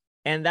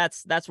 And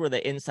that's where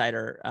the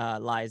Insider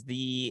lies.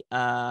 The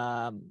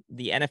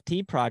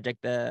NFT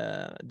project,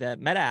 the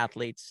Meta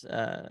Athletes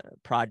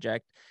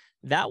project,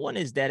 that one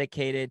is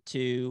dedicated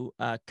to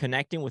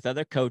connecting with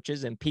other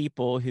coaches and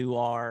people who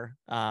are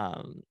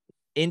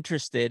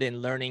interested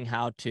in learning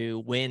how to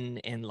win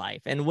in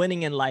life. And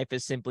winning in life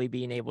is simply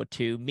being able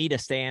to meet a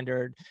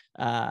standard,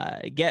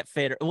 get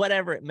fit, or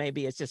whatever it may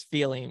be. It's just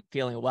feeling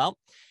well.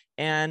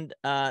 And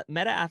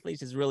Meta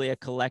Athletes is really a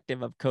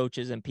collective of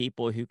coaches and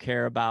people who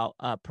care about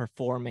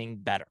performing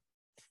better.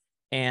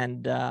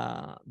 And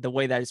the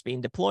way that it's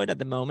being deployed at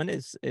the moment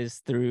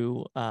is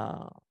through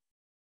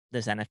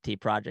this NFT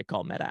project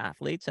called Meta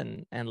Athletes,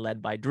 and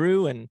led by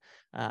Drew and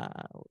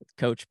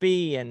Coach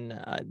B,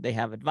 and they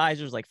have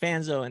advisors like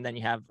Fanzo, and then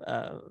you have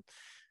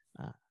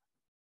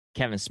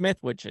Kevin Smith,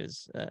 which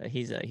is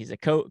he's a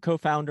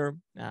co-founder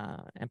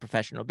and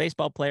professional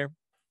baseball player.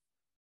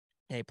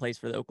 He plays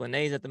for the Oakland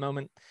A's at the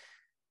moment.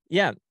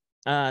 Yeah.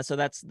 So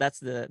that's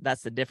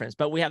the difference.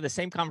 But we have the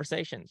same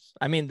conversations.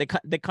 I mean,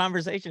 the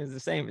conversation is the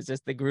same. It's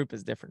just the group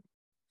is different.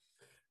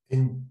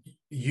 And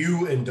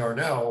you and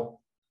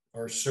Darnell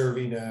are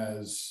serving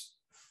as,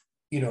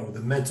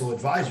 the mental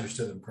advisors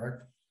to them,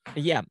 correct?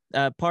 Yeah,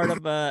 part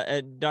of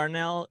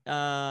Darnell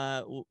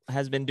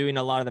has been doing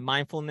a lot of the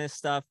mindfulness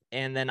stuff,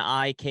 and then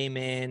I came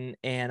in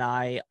and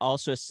I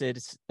also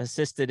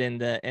assisted in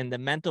the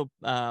mental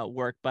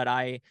work, but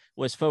I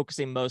was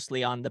focusing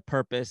mostly on the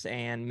purpose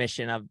and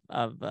mission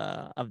of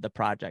the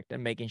project,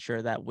 and making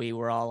sure that we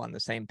were all on the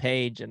same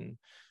page, and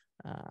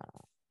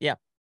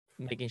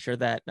making sure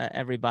that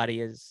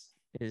everybody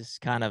is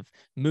kind of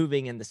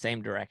moving in the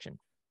same direction.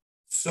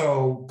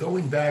 So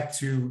going back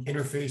to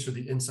Interface or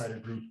the Insider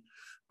group,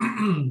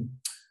 I'm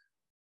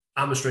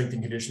a strength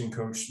and conditioning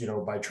coach,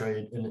 by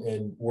trade,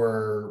 and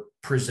we're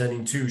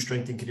presenting to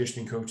strength and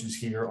conditioning coaches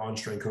here on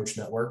Strength Coach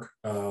Network.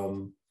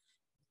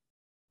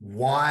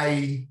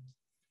 Why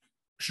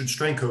should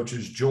strength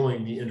coaches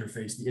join the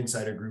Interface, the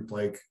Insider group?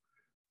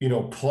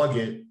 Plug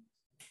it,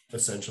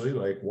 essentially.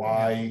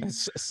 Why?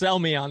 Sell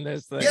me on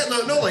this thing. Yeah,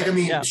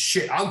 no.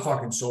 Shit, I'm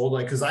fucking sold.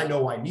 Because I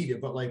know I need it,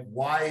 but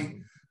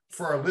why?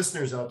 For our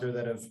listeners out there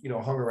that have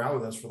hung around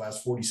with us for the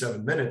last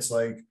 47 minutes,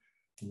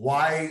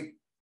 why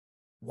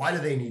do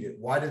they need it?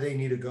 Why do they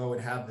need to go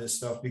and have this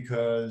stuff?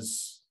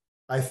 Because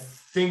I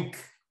think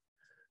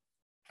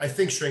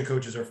strength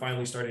coaches are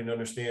finally starting to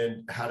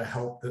understand how to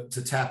help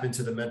to tap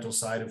into the mental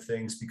side of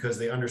things, because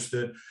they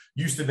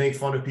used to make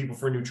fun of people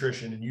for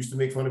nutrition, and used to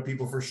make fun of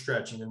people for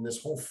stretching, and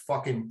this whole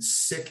fucking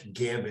sick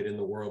gambit in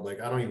the world.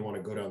 I don't even want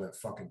to go down that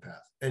fucking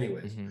path.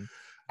 Anyways,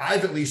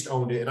 I've at least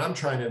owned it, and I'm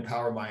trying to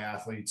empower my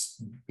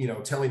athletes,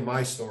 telling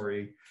my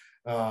story.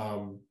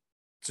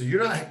 So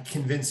you're not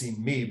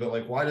convincing me,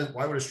 but why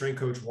would a strength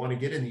coach want to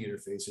get in the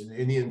Interface and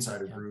in the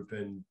Insider group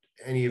and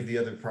any of the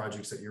other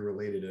projects that you're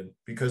related in?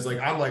 Because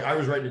I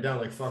was writing it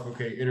down, fuck,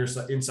 okay,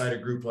 Insider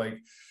group,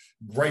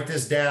 write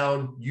this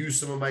down, use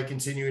some of my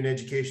continuing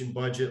education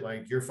budget,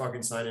 like you're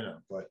fucking signing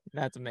up. But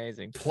that's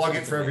amazing. Plug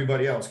that's it for amazing.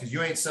 everybody else, because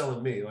you ain't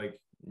selling me. Like,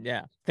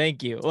 yeah,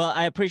 thank you. Well,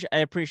 I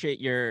appreciate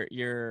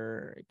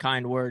your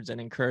kind words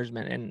and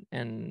encouragement,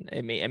 and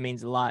it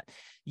means a lot.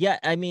 Yeah,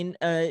 I mean,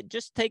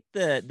 just take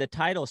the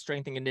title,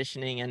 strength and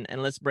conditioning,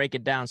 and let's break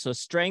it down. So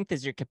strength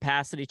is your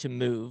capacity to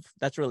move.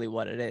 That's really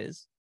what it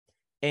is.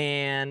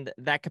 And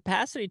that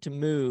capacity to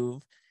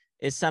move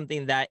is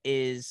something that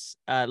is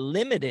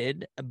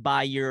limited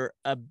by your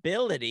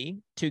ability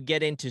to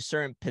get into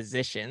certain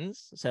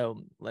positions.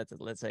 So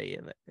let's say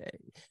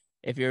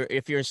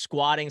if you're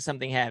squatting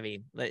something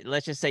heavy,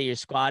 let's just say you're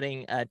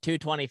squatting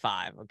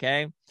 225,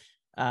 okay,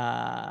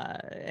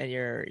 and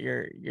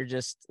you're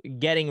just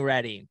getting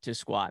ready to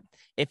squat.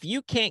 If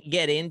you can't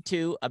get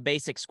into a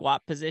basic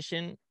squat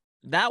position,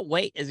 that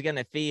weight is going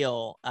to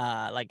feel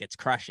like it's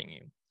crushing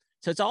you.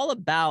 So it's all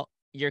about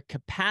your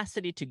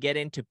capacity to get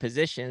into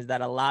positions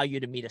that allow you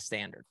to meet a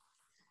standard.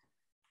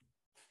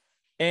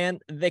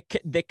 And the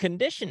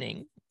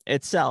conditioning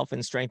itself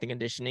in strength and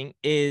conditioning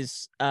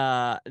is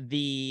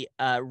the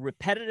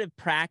repetitive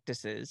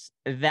practices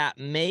that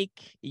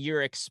make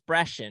your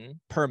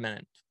expression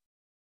permanent.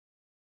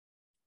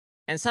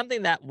 And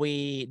something that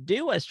we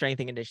do as strength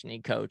and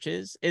conditioning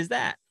coaches is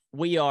that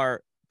we are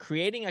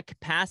creating a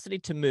capacity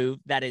to move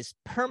that is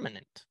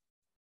permanent.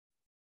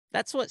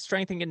 That's what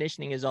strength and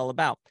conditioning is all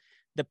about.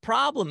 The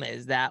problem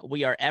is that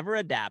we are ever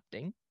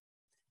adapting,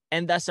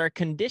 and thus our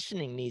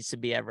conditioning needs to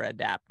be ever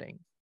adapting.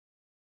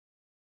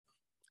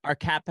 Our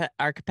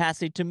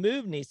capacity to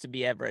move needs to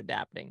be ever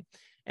adapting.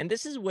 And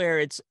this is where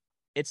it's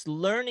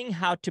learning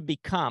how to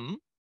become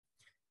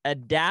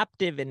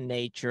adaptive in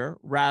nature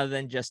rather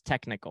than just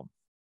technical.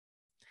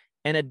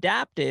 And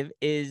adaptive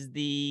is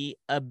the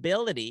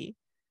ability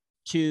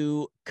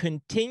to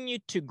continue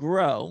to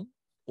grow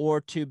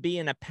or to be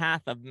in a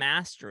path of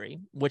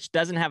mastery, which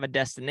doesn't have a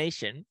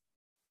destination,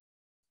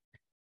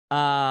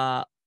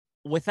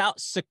 without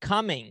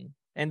succumbing,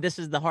 and this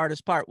is the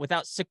hardest part,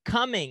 without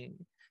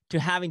succumbing to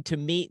having to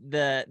meet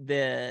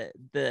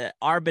the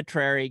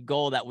arbitrary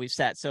goal that we've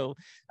set. So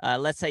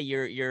let's say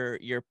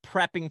you're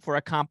prepping for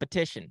a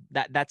competition.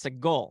 That's a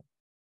goal,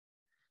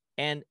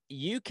 and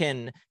you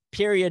can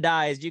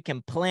periodize, you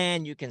can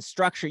plan, you can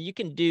structure, you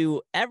can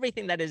do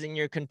everything that is in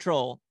your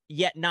control,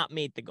 yet not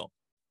meet the goal.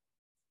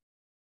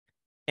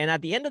 And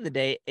at the end of the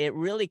day, it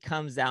really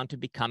comes down to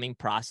becoming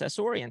process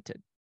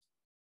oriented.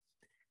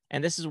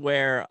 And this is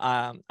where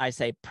I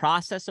say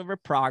process over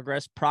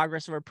progress,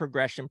 progress over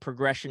progression,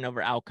 progression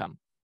over outcome.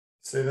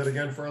 Say that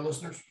again for our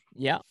listeners.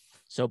 Yeah.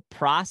 So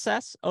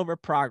process over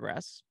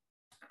progress,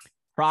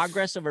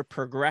 progress over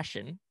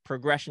progression,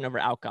 progression over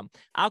outcome.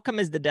 Outcome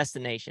is the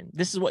destination.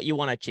 This is what you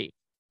want to achieve.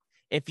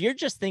 If you're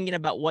just thinking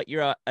about what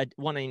you're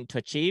wanting to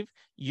achieve,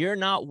 you're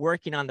not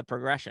working on the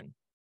progression.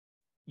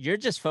 You're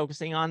just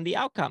focusing on the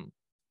outcome.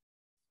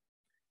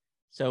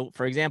 So,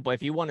 for example,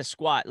 if you want to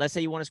squat, let's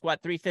say you want to squat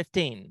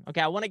 315.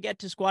 Okay, I want to get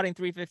to squatting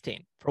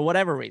 315 for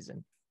whatever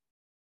reason.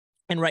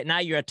 And right now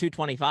you're at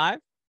 225.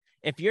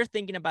 If you're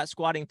thinking about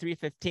squatting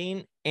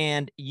 315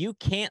 and you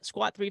can't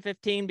squat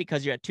 315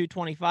 because you're at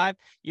 225,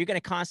 you're going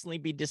to constantly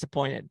be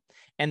disappointed.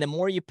 And the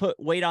more you put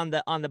weight on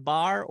the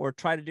bar or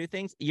try to do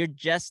things, you're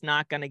just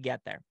not going to get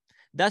there.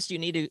 Thus, you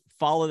need to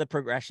follow the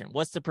progression.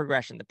 What's the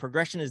progression? The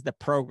progression is the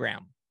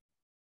program.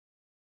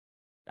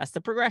 That's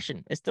the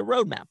progression. It's the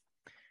roadmap.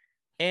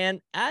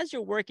 And as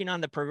you're working on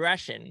the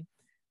progression,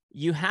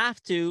 you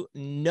have to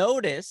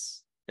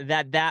notice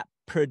that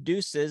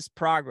produces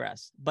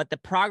progress. But the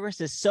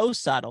progress is so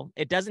subtle,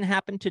 it doesn't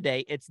happen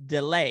today, it's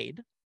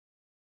delayed.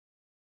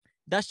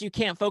 Thus, you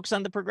can't focus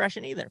on the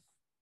progression either.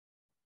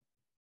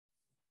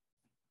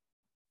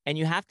 And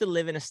you have to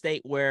live in a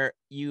state where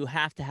you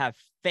have to have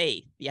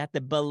faith. You have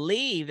to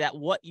believe that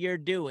what you're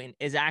doing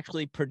is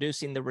actually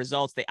producing the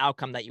results, the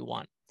outcome that you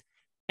want.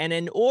 And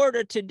in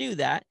order to do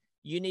that,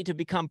 you need to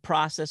become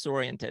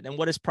process-oriented. And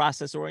what is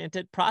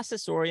process-oriented?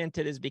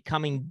 Process-oriented is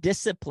becoming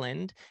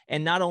disciplined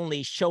and not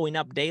only showing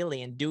up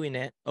daily and doing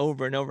it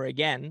over and over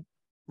again,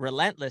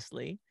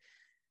 relentlessly,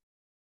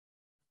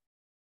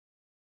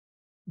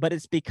 but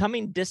it's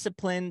becoming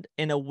disciplined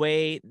in a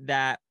way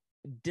that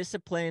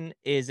discipline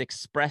is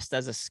expressed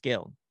as a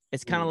skill.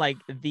 It's kind of like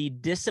the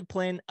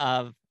discipline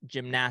of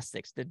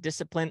gymnastics, the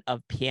discipline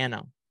of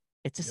piano.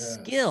 It's a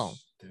skill.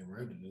 Damn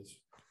right it is.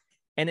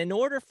 And in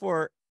order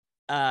for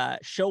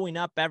showing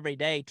up every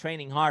day,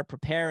 training hard,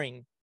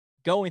 preparing,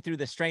 going through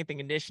the strength and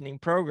conditioning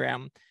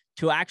program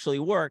to actually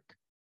work,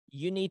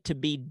 you need to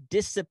be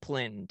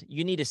disciplined.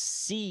 You need to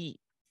see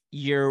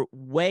your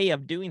way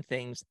of doing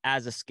things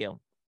as a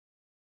skill.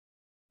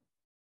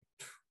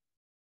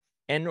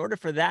 In order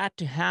for that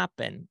to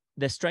happen,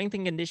 the strength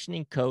and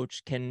conditioning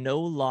coach can no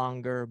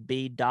longer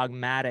be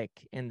dogmatic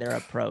in their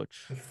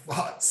approach.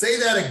 Say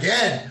that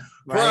again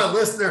for our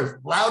listeners,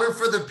 louder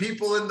for the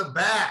people in the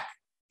back.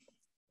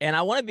 And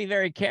I want to be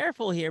very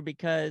careful here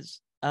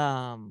because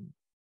the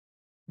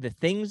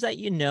things that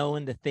you know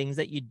and the things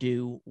that you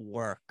do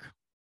work,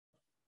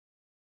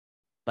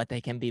 but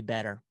they can be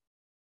better.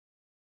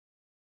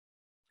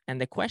 And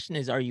the question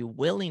is, are you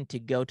willing to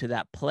go to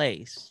that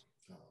place?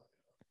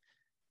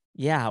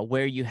 Yeah,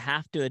 where you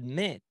have to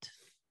admit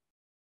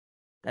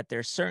that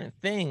there's certain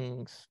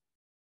things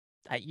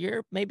that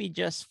you're maybe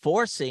just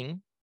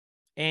forcing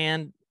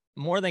and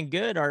more than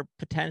good are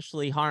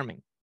potentially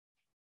harming.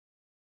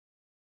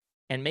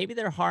 And maybe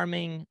they're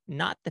harming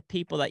not the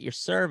people that you're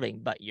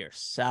serving, but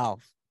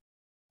yourself.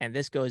 And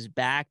this goes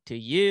back to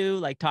you,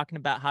 like talking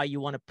about how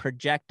you want to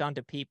project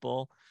onto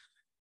people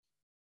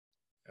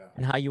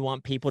and how you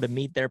want people to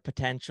meet their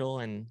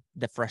potential and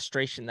the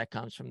frustration that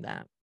comes from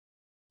that.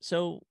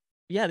 So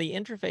yeah, the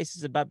interface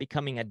is about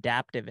becoming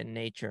adaptive in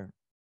nature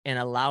and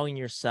allowing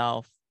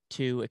yourself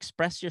to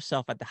express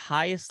yourself at the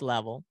highest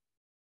level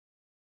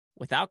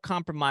without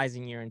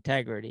compromising your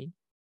integrity,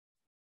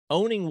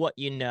 owning what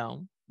you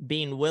know,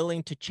 being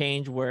willing to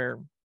change where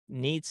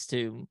needs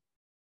to,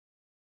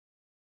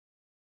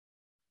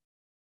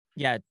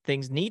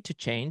 things need to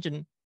change,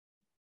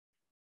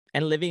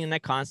 and living in a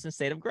constant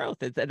state of growth.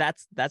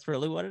 That's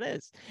really what it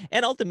is.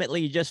 And ultimately,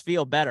 you just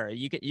feel better.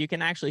 You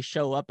can actually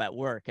show up at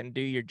work and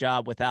do your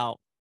job without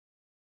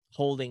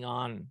holding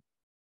on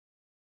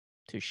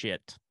to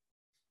shit.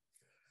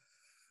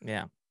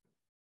 Yeah.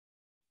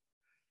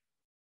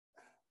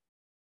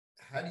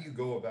 How do you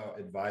go about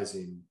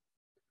advising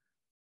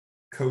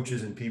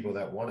coaches and people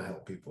that want to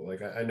help people?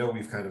 Like, I know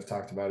we've kind of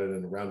talked about it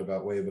in a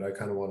roundabout way, but I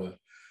kind of want to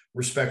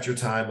respect your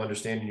time,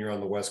 understanding you're on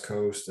the West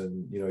Coast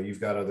and,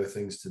 you've got other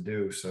things to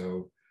do.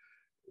 So,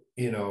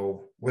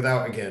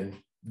 without, again,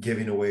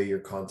 giving away your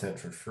content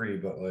for free,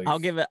 but like,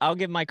 I'll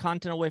give my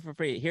content away for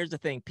free. Here's the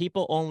thing.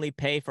 People only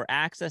pay for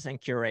access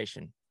and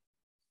curation.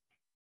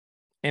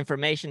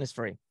 Information is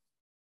free.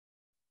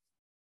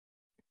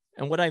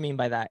 And what do I mean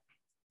by that?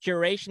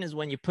 Curation is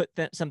when you put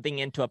something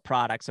into a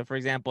product. So for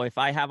example, if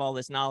I have all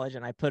this knowledge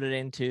and I put it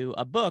into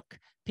a book,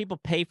 people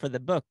pay for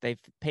the book. They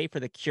pay for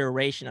the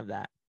curation of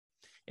that.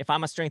 If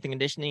I'm a strength and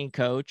conditioning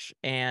coach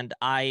and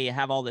I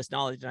have all this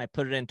knowledge and I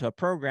put it into a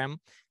program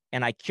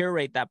and I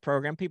curate that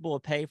program, people will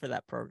pay for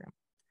that program.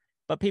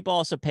 But people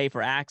also pay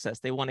for access.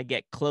 They want to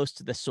get close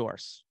to the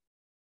source.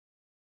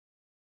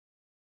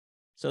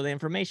 So the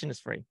information is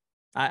free.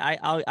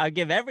 I'll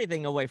give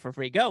everything away for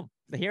free. Go.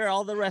 Here are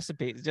all the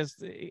recipes.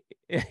 Just,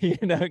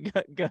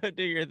 go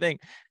do your thing.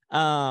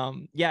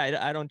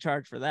 I don't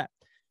charge for that.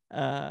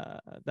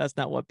 That's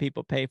not what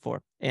people pay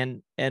for.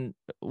 And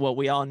what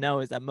we all know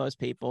is that most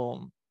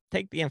people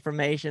take the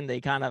information,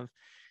 they kind of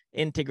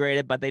integrate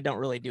it, but they don't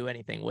really do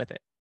anything with it,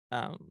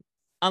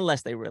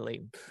 unless they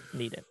really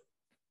need it.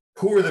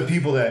 Who are the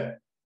people that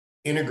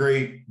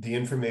integrate the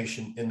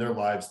information in their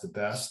lives the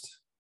best,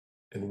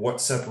 and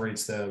what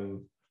separates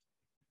them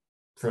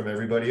from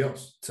everybody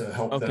else to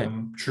help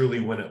them truly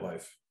win at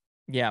life?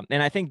 Yeah.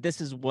 And I think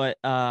this is what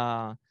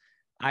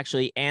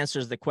actually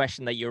answers the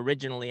question that you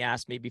originally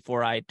asked me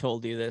before I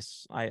told you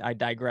this. I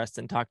digressed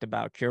and talked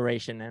about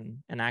curation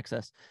and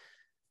access.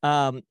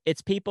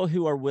 It's people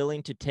who are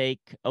willing to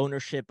take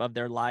ownership of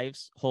their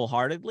lives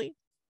wholeheartedly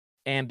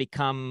and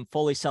become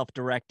fully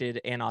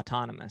self-directed and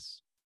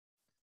autonomous.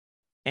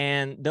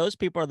 And those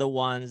people are the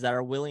ones that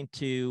are willing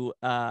to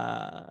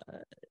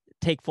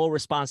take full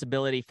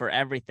responsibility for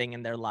everything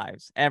in their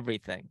lives,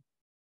 everything.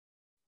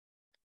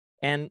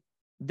 And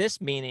this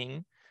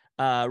meaning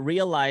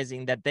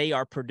realizing that they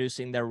are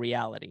producing their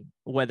reality,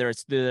 whether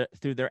it's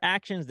through their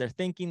actions, their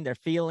thinking, their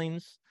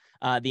feelings,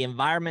 the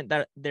environment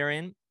that they're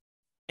in,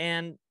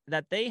 and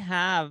that they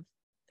have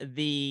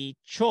the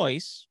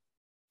choice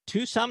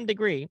to some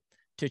degree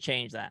to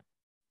change that.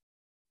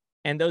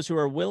 And those who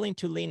are willing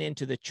to lean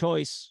into the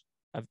choice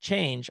of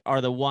change are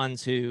the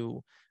ones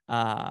who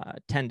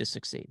tend to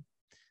succeed.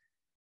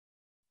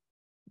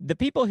 The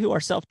people who are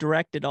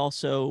self-directed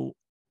also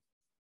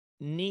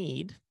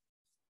need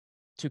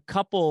to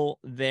couple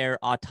their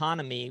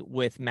autonomy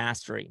with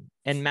mastery.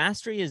 And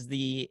mastery is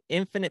the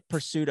infinite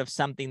pursuit of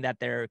something that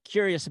they're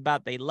curious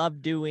about, they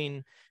love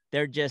doing.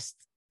 There's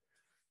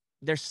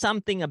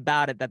something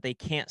about it that they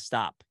can't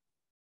stop.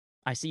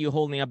 I see you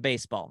holding a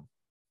baseball.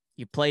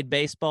 You played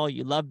baseball,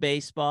 you love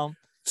baseball.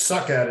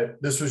 Suck at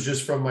it. This was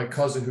just from my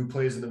cousin who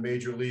plays in the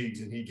major leagues,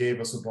 and he gave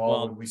us a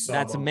ball when we saw him.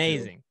 That's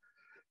amazing.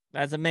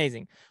 That's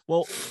amazing.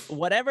 Well,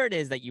 whatever it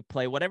is that you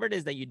play, whatever it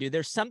is that you do,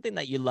 there's something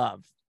that you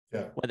love.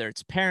 Yeah. Whether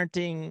it's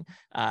parenting,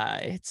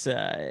 it's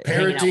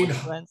parenting,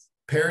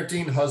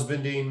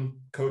 husbanding,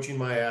 coaching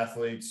my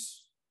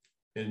athletes,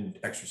 and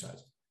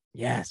exercising.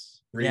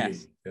 Yes. Reading.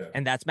 Yes. Yeah.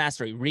 And that's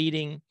mastery.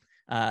 Reading,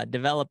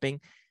 developing.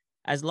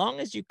 As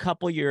long as you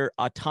couple your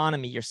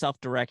autonomy, your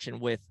self-direction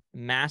with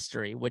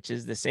mastery, which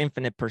is this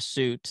infinite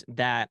pursuit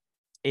that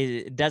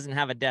doesn't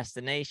have a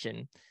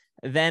destination,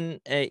 then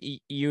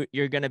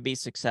you're going to be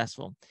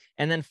successful.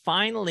 And then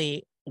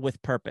finally,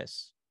 with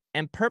purpose.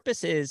 And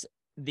purpose is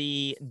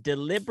the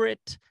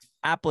deliberate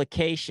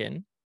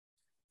application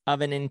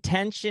of an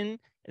intention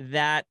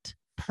that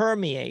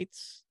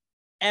permeates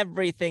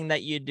everything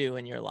that you do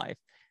in your life.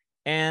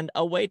 And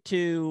a way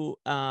to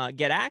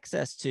get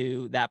access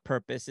to that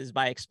purpose is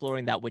by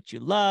exploring that which you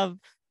love,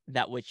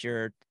 that which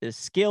you're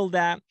skilled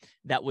at,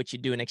 that which you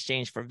do in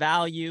exchange for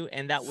value,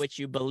 and that which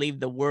you believe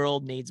the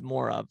world needs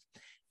more of.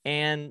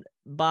 And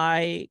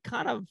by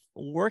kind of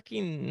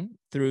working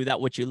through that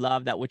which you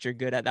love, that which you're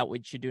good at, that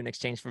which you do in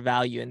exchange for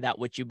value, and that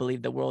which you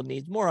believe the world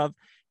needs more of,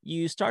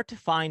 you start to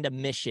find a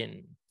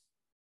mission,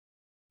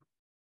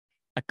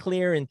 a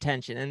clear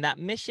intention, and that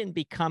mission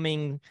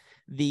becoming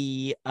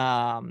the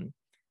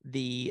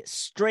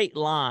straight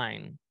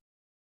line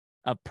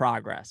of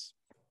progress.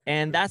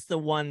 And that's the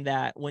one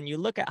that when you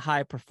look at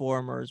high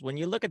performers, when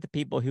you look at the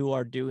people who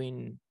are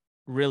doing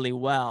really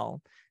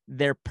well,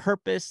 their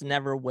purpose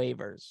never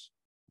wavers.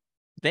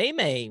 They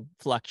may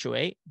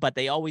fluctuate, but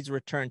they always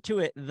return to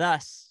it.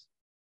 Thus,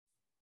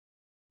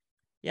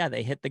 yeah,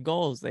 they hit the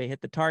goals, they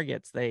hit the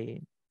targets,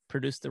 they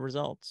produce the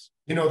results.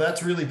 You know,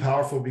 that's really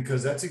powerful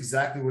because that's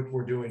exactly what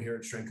we're doing here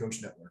at Strength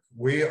Coach Network.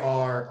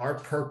 Our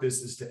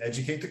purpose is to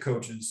educate the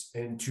coaches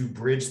and to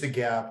bridge the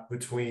gap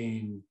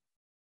between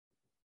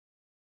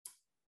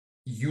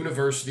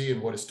university and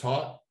what is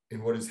taught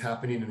and what is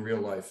happening in real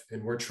life.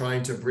 And we're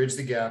trying to bridge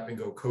the gap and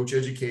go coach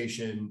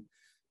education.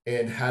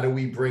 And how do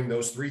we bring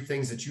those three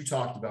things that you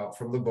talked about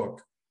from the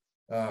book,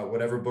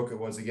 whatever book it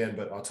was again,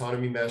 but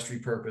autonomy, mastery,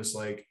 purpose,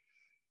 like,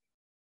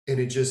 and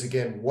it just,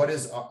 again, what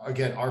is,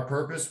 again, our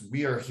purpose?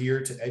 We are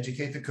here to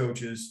educate the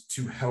coaches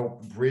to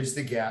help bridge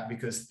the gap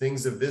because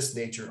things of this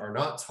nature are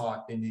not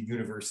taught in the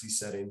university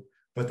setting,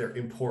 but they're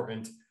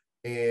important.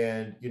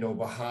 And, you know,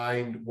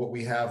 behind what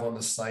we have on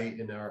the site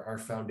and our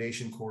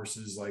foundation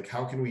courses, like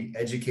how can we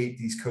educate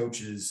these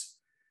coaches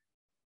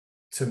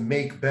to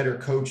make better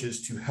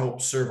coaches to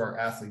help serve our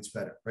athletes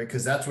better, right?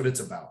 Because that's what it's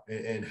about.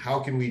 And how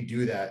can we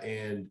do that?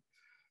 And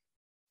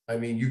I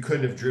mean, you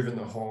couldn't have driven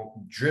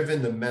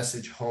the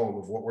message home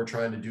of what we're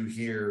trying to do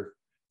here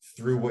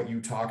through what you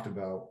talked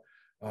about.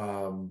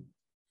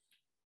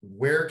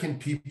 Where can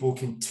people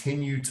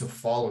continue to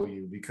follow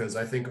you? Because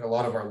I think a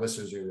lot of our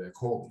listeners are like,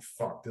 holy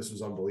fuck, this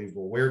was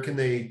unbelievable. Where can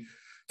they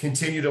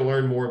continue to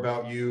learn more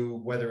about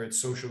you, whether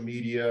it's social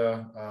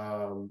media,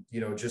 you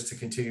know, just to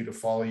continue to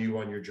follow you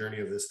on your journey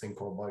of this thing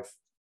called life?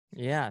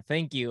 Yeah,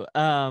 thank you.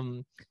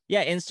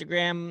 Yeah,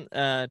 Instagram,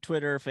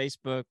 Twitter,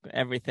 Facebook,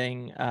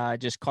 everything.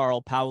 Just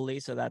Carl Paoli.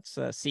 So that's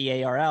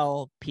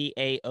CarlPaoli.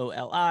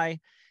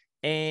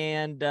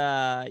 And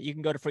you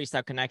can go to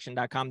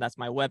freestyleconnection.com. That's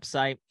my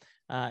website.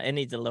 It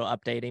needs a little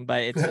updating,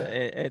 but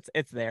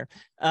it's there.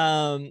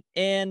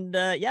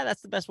 Yeah,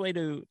 that's the best way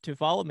to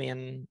follow me.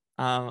 And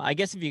I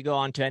guess if you go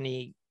onto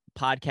any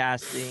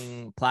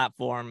podcasting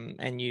platform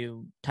and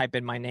you type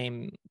in my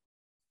name,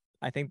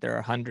 I think there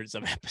are hundreds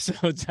of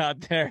episodes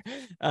out there.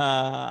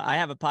 I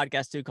have a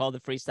podcast too called the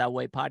Freestyle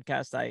Way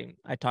Podcast.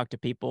 I talk to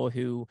people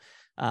who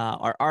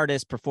are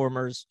artists,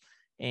 performers,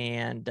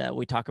 and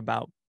we talk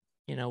about,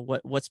 you know,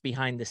 what's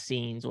behind the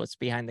scenes, what's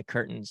behind the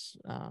curtains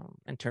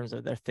in terms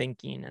of their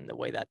thinking and the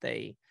way that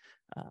they,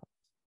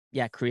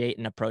 create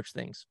and approach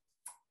things.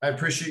 I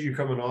appreciate you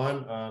coming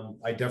on.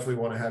 I definitely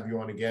want to have you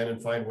on again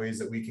and find ways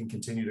that we can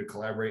continue to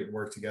collaborate and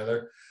work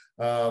together.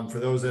 For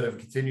those that have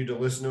continued to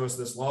listen to us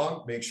this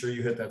long, make sure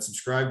you hit that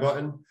subscribe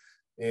button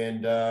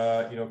and,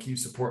 you know, keep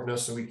supporting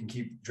us so we can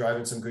keep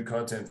driving some good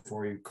content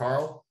for you.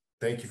 Carl,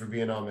 thank you for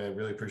being on, man.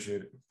 Really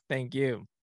appreciate it. Thank you.